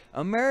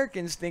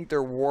think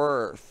they're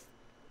worth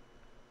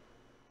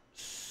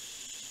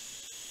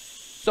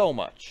so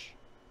much.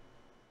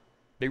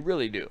 They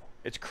really do.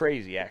 It's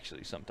crazy,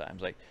 actually.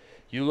 Sometimes, like,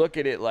 you look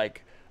at it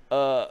like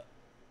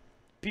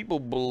people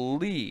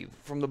believe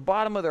from the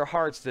bottom of their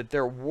hearts that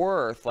they're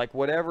worth like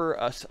whatever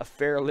a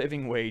fair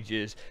living wage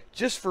is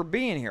just for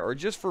being here or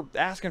just for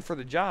asking for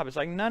the job. It's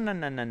like,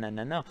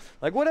 no.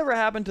 Like, whatever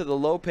happened to the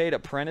low-paid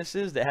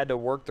apprentices that had to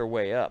work their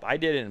way up? I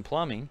did it in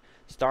plumbing.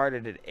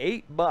 Started at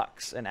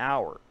 $8 an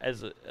hour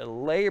as a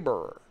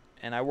laborer,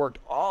 and I worked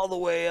all the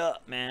way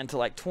up, man, to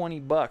like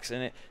 $20,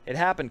 and it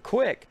happened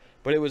quick,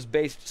 but it was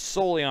based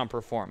solely on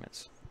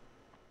performance.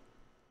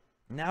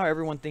 Now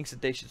everyone thinks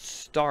that they should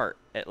start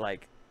at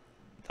like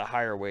the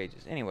higher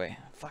wages. Anyway,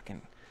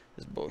 fucking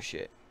this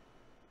bullshit.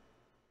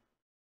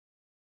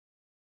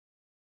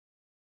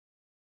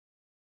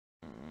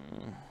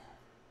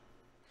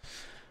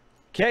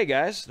 Okay,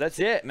 guys, that's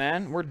it,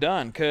 man. We're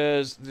done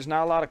because there's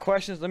not a lot of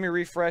questions. Let me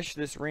refresh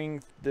this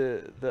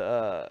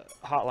the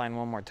hotline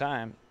one more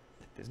time.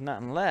 If there's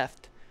nothing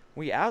left,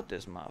 we out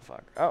this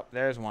motherfucker. Oh,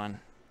 there's one.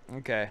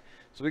 Okay,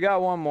 so we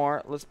got one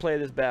more. Let's play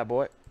this bad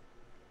boy.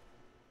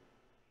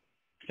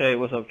 Hey,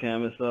 what's up,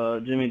 Cam? It's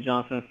Jimmy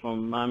Johnson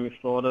from Miami,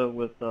 Florida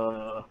with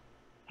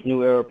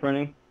New Era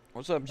Printing.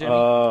 What's up, Jimmy?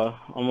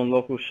 I'm a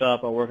local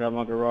shop. I work at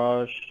my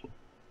garage.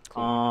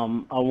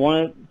 Cool. I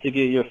wanted to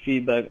get your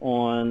feedback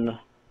on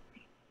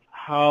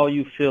how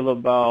you feel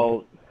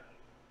about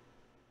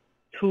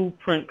two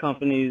print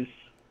companies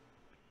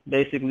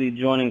basically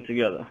joining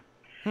together.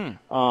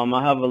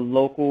 I have a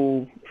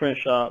local print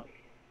shop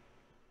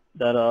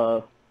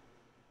that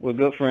we're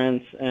good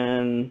friends,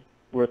 and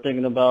we're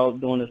thinking about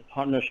doing this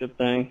partnership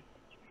thing.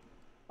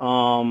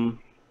 Like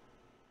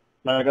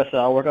I said,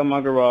 I work at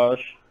my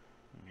garage.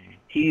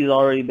 He's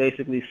already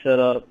basically set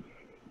up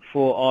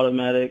full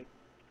automatic,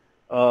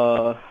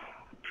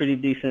 pretty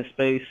decent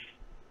space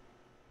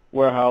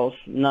warehouse,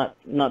 not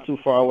too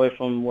far away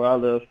from where I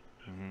live.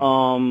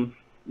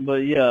 But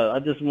yeah, I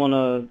just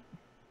want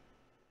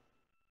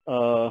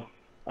to,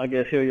 I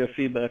guess, hear your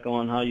feedback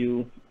on how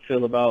you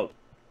feel about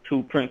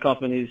two print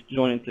companies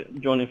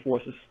joining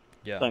forces.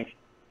 Yeah. Thanks.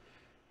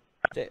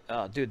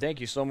 Dude, thank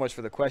you so much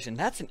for the question.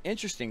 That's an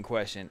interesting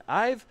question.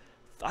 I've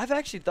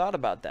actually thought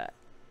about that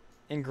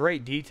in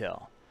great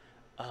detail.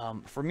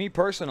 For me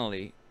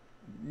personally,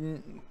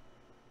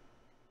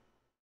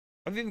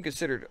 I've even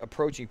considered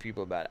approaching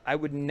people about it. I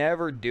would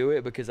never do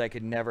it because I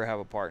could never have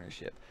a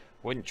partnership.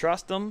 Wouldn't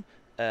trust them.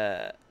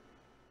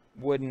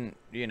 Wouldn't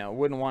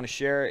want to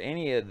share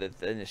any of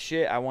the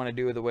shit. I want to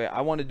do it the way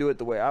I want to do it.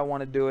 The way I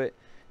want to do it.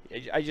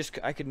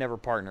 I could never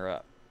partner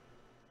up.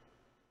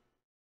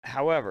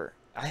 However,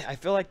 I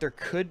feel like there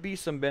could be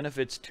some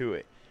benefits to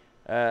it.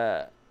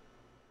 A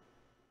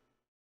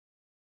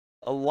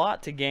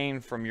lot to gain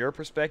from your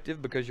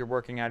perspective because you're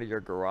working out of your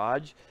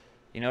garage.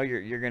 You know,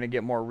 you're going to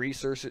get more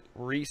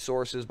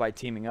resources by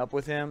teaming up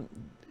with him.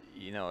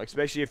 You know,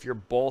 especially if you're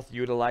both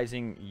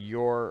utilizing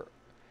your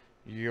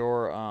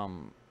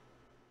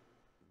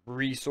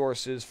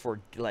resources for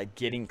like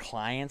getting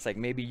clients. Like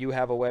maybe you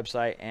have a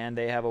website and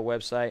they have a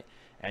website,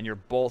 and you're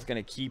both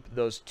going to keep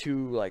those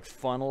two like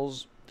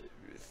funnels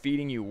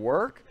feeding you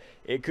work.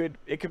 It could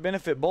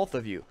benefit both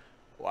of you.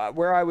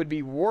 Where I would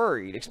be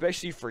worried,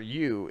 especially for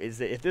you, is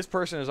that if this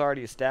person is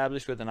already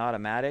established with an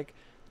automatic,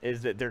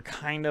 is that they're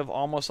kind of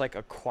almost like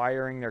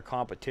acquiring their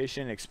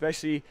competition,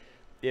 especially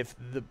if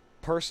the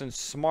person's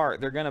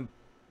smart. They're gonna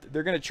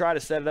try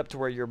to set it up to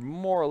where you're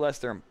more or less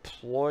their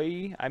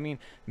employee. I mean,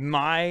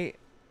 my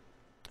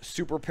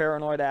super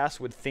paranoid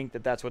ass would think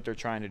that that's what they're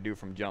trying to do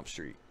from Jump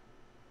Street.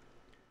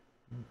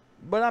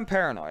 but I'm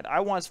paranoid.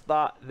 I once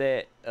thought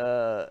that,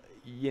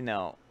 you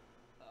know,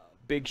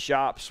 big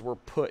shops were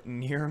put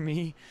near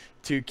me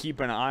to keep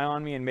an eye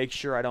on me and make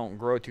sure I don't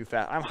grow too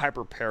fast. I'm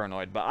hyper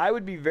paranoid, but I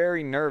would be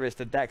very nervous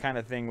that that kind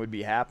of thing would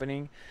be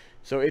happening.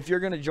 So if you're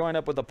going to join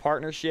up with a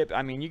partnership,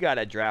 I mean, you got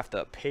to draft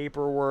up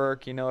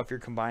paperwork, you know, if you're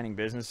combining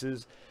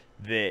businesses,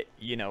 that,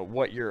 you know,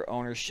 what your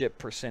ownership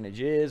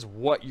percentage is,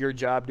 what your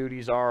job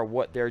duties are,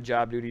 what their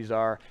job duties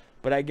are.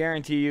 But I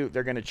guarantee you,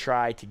 they're going to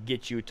try to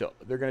get you to,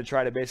 they're going to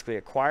try to basically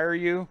acquire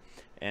you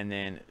and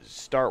then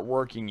start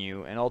working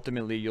you, and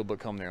ultimately you'll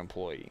become their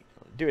employee.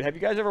 Dude, have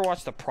you guys ever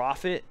watched The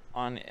Prophet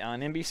on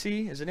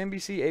NBC? Is it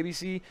NBC,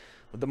 ABC,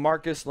 with the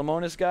Marcus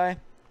Lemonis guy?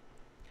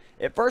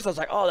 At first I was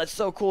like, oh, that's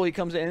so cool, he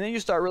comes in, and then you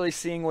start really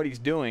seeing what he's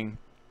doing,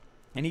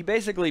 and he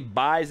basically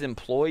buys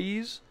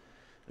employees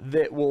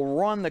that will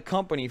run the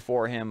company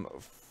for him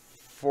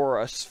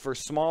for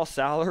small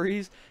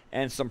salaries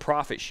and some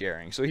profit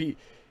sharing. So he,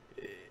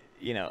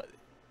 you know,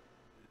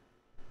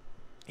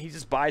 he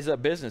just buys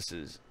up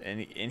businesses, and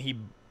he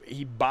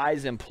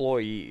buys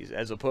employees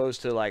as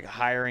opposed to like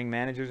hiring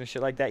managers and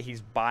shit like that.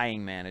 He's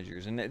buying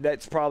managers, and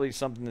that's probably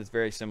something that's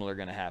very similar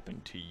going to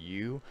happen to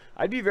you.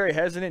 I'd be very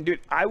hesitant, dude.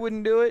 I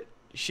wouldn't do it.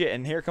 Shit,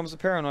 and here comes the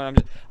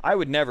paranoid. I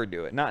would never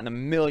do it, not in a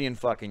million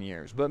fucking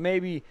years. But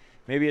maybe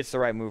it's the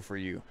right move for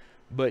you.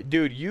 But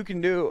dude, you can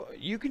do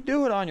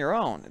it on your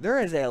own.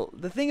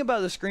 The thing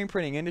about the screen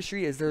printing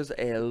industry is there's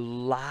a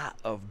lot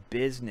of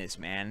business,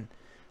 man.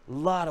 A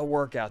lot of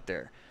work out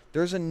there.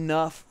 There's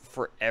enough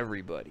for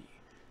everybody.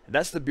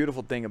 That's the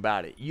beautiful thing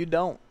about it. You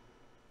don't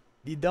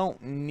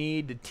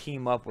need to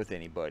team up with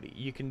anybody.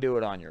 You can do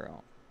it on your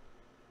own.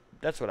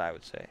 That's what I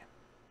would say.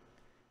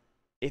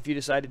 If you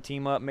decide to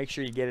team up, make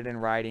sure you get it in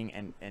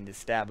writing and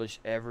establish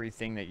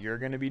everything that you're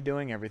going to be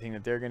doing, everything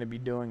that they're going to be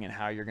doing, and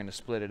how you're going to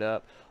split it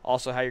up.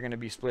 Also, how you're going to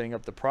be splitting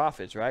up the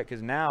profits, right?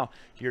 Because now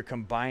you're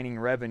combining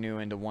revenue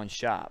into one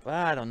shop.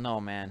 I don't know,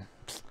 man.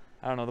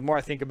 I don't know. The more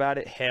I think about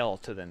it, hell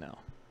to the no.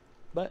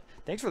 But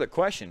thanks for the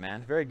question,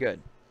 man. Very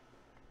good.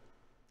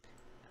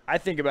 I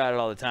think about it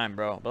all the time,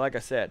 bro. But like I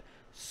said,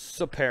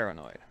 so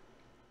paranoid.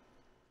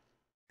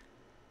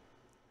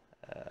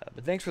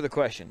 But thanks for the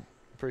question.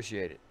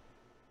 Appreciate it.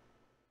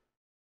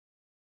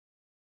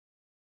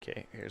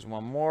 Okay, here's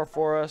one more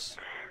for us.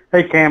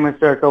 Hey Cam,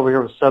 it's Eric over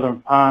here with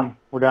Southern Pine.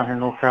 We're down here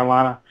in North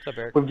Carolina. What's up,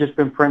 Eric? We've just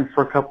been printing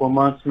for a couple of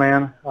months,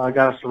 man. I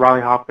got us a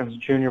Riley Hopkins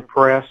Junior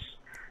Press,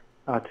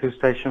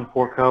 2-station,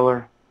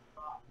 4-color.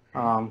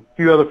 A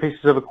few other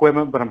pieces of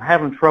equipment, but I'm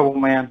having trouble,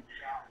 man,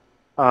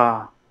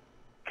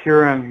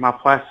 curing my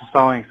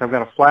plastisol inks. I've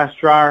got a flash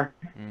dryer.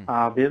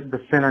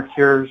 The center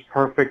cures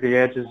perfect. The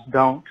edges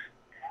don't.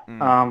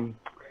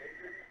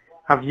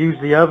 I've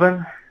used the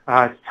oven.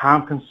 It's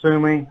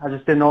time-consuming. I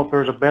just didn't know if there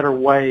was a better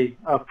way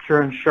of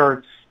curing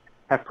shirts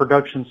at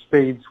production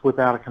speeds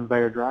without a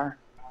conveyor dryer.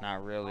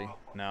 Not really,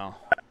 no.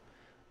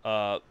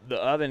 The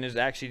oven is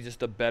actually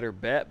just a better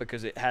bet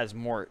because it has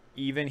more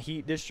even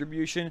heat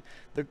distribution.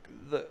 The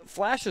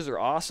flashes are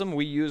awesome.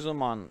 We use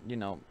them on, you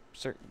know,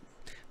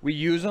 we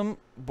use them,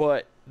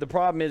 but the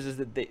problem is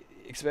that they,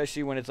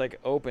 especially when it's like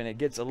open, it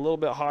gets a little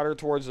bit hotter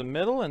towards the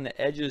middle, and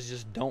the edges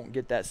just don't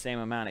get that same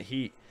amount of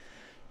heat.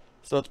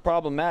 So it's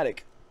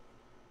problematic.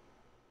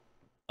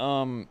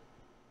 And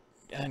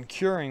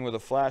curing with a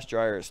flash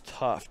dryer is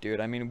tough, dude.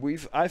 I mean,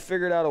 I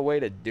figured out a way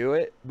to do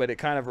it, but it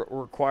kind of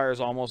requires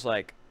almost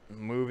like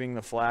moving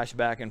the flash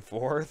back and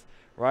forth,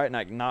 right? And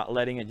like not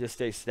letting it just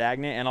stay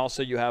stagnant. And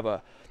also you have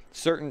a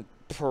certain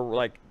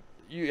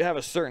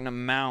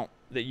amount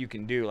that you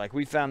can do. Like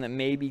we found that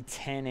maybe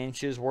 10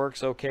 inches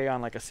works okay on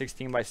like a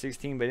 16 by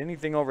 16, but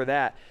anything over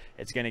that,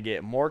 it's going to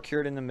get more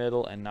cured in the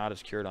middle and not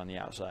as cured on the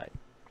outside.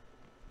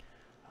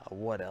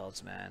 What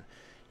else, man?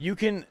 You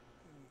can,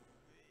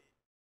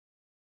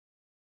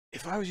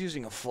 if I was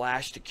using a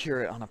flash to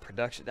cure it on a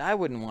production, I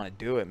wouldn't want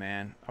to do it,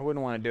 man. I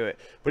wouldn't want to do it.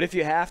 But if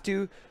you have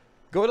to,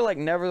 go to like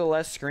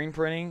Nevertheless Screen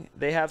Printing.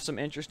 They have some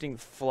interesting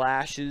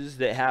flashes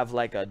that have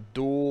like a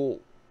dual,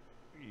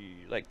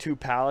 like 2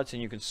 pallets,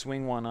 and you can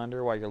swing one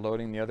under while you're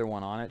loading the other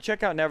one on it.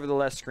 Check out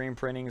Nevertheless Screen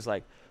Printing's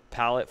like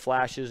pallet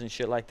flashes and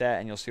shit like that,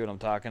 and you'll see what I'm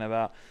talking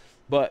about.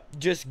 But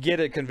just get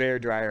a conveyor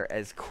dryer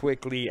as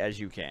quickly as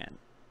you can.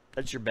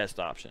 That's your best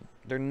option.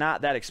 They're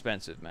not that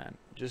expensive, man.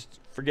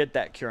 Just forget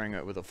that curing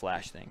it with a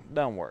flash thing.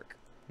 Don't work.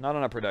 Not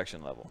on a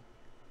production level.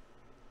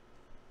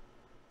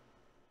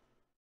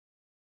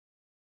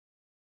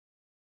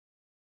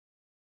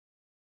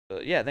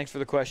 Yeah, thanks for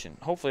the question.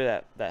 Hopefully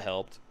that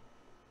helped.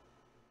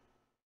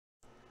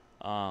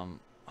 I'm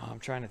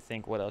trying to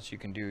think what else you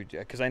can do,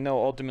 because I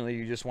know ultimately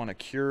you just want to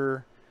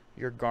cure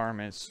your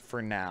garments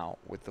for now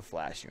with the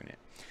flash unit.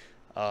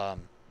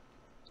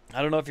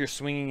 I don't know if you're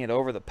swinging it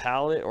over the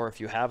pallet or if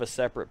you have a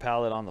separate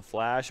pallet on the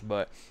flash,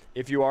 but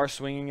if you are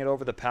swinging it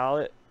over the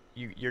pallet,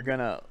 you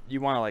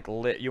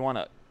want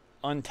to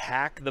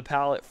untack the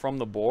pallet from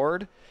the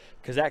board,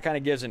 because that kind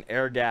of gives an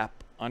air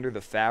gap under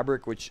the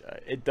fabric, which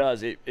it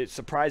does. It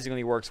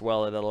surprisingly works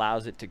well. It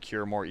allows it to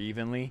cure more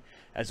evenly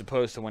as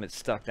opposed to when it's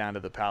stuck down to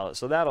the pallet.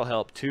 So that'll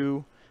help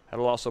too.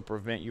 That'll also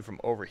prevent you from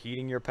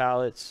overheating your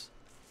pallets.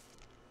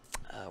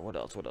 What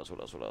else?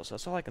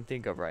 That's all I can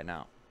think of right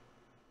now.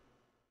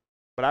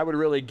 But I would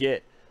really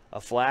get a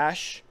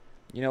flash,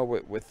 you know,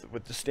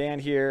 with the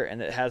stand here,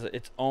 and it has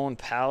its own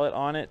pallet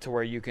on it to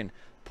where you can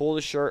pull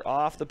the shirt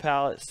off the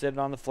pallet, sit it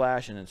on the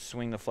flash, and then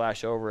swing the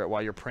flash over it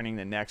while you're printing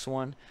the next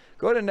one.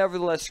 Go to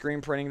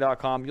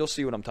neverthelessscreenprinting.com. You'll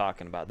see what I'm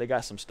talking about. They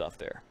got some stuff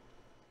there.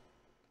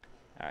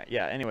 All right,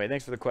 yeah, anyway,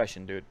 thanks for the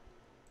question, dude.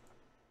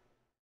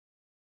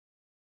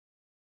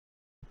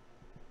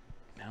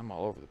 I'm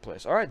all over the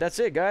place. All right, that's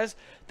it, guys.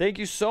 Thank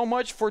you so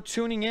much for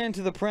tuning in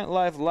to the Print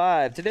Life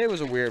Live. Today was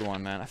a weird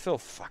one, man. I feel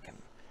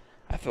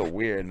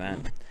weird,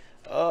 man.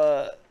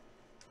 What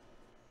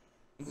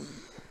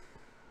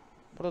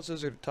else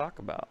is there to talk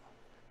about?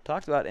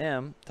 Talked about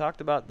M.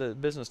 Talked about the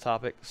business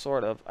topic,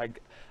 sort of. I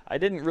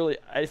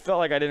felt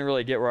like I didn't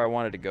really get where I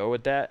wanted to go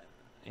with that.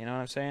 You know what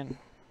I'm saying?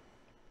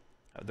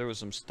 There was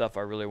some stuff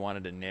I really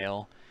wanted to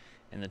nail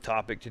in the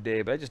topic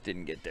today, but I just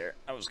didn't get there.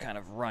 I was kind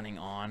of running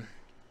on.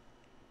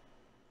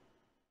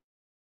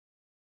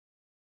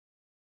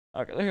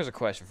 Okay, here's a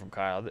question from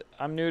Kyle.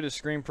 I'm new to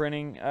screen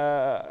printing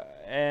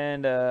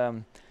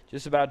and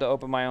just about to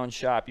open my own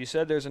shop. You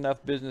said there's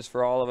enough business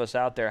for all of us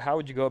out there. How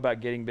would you go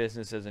about getting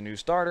business as a new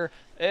starter?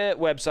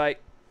 Website.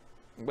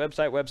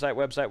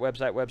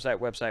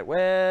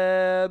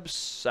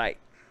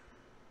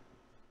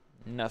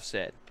 Enough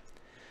said.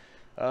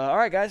 All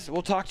right, guys.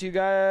 We'll talk to you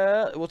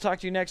guys. We'll talk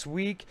to you next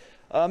week.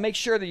 Make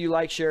sure that you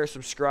like, share,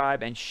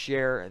 subscribe, and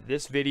share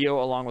this video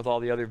along with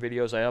all the other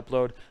videos I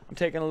upload. I'm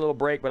taking a little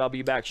break, but I'll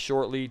be back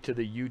shortly to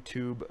the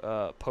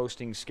YouTube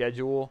posting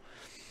schedule.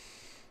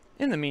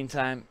 In the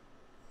meantime,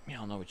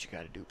 y'all know what you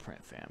got to do,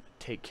 Print Fam.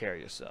 Take care of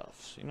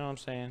yourselves. You know what I'm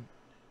saying?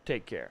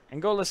 Take care.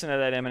 And go listen to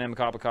that Eminem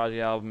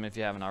Kamikaze album if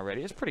you haven't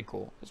already. It's pretty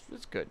cool.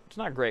 It's good. It's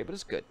not great, but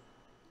it's good.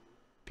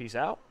 Peace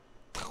out.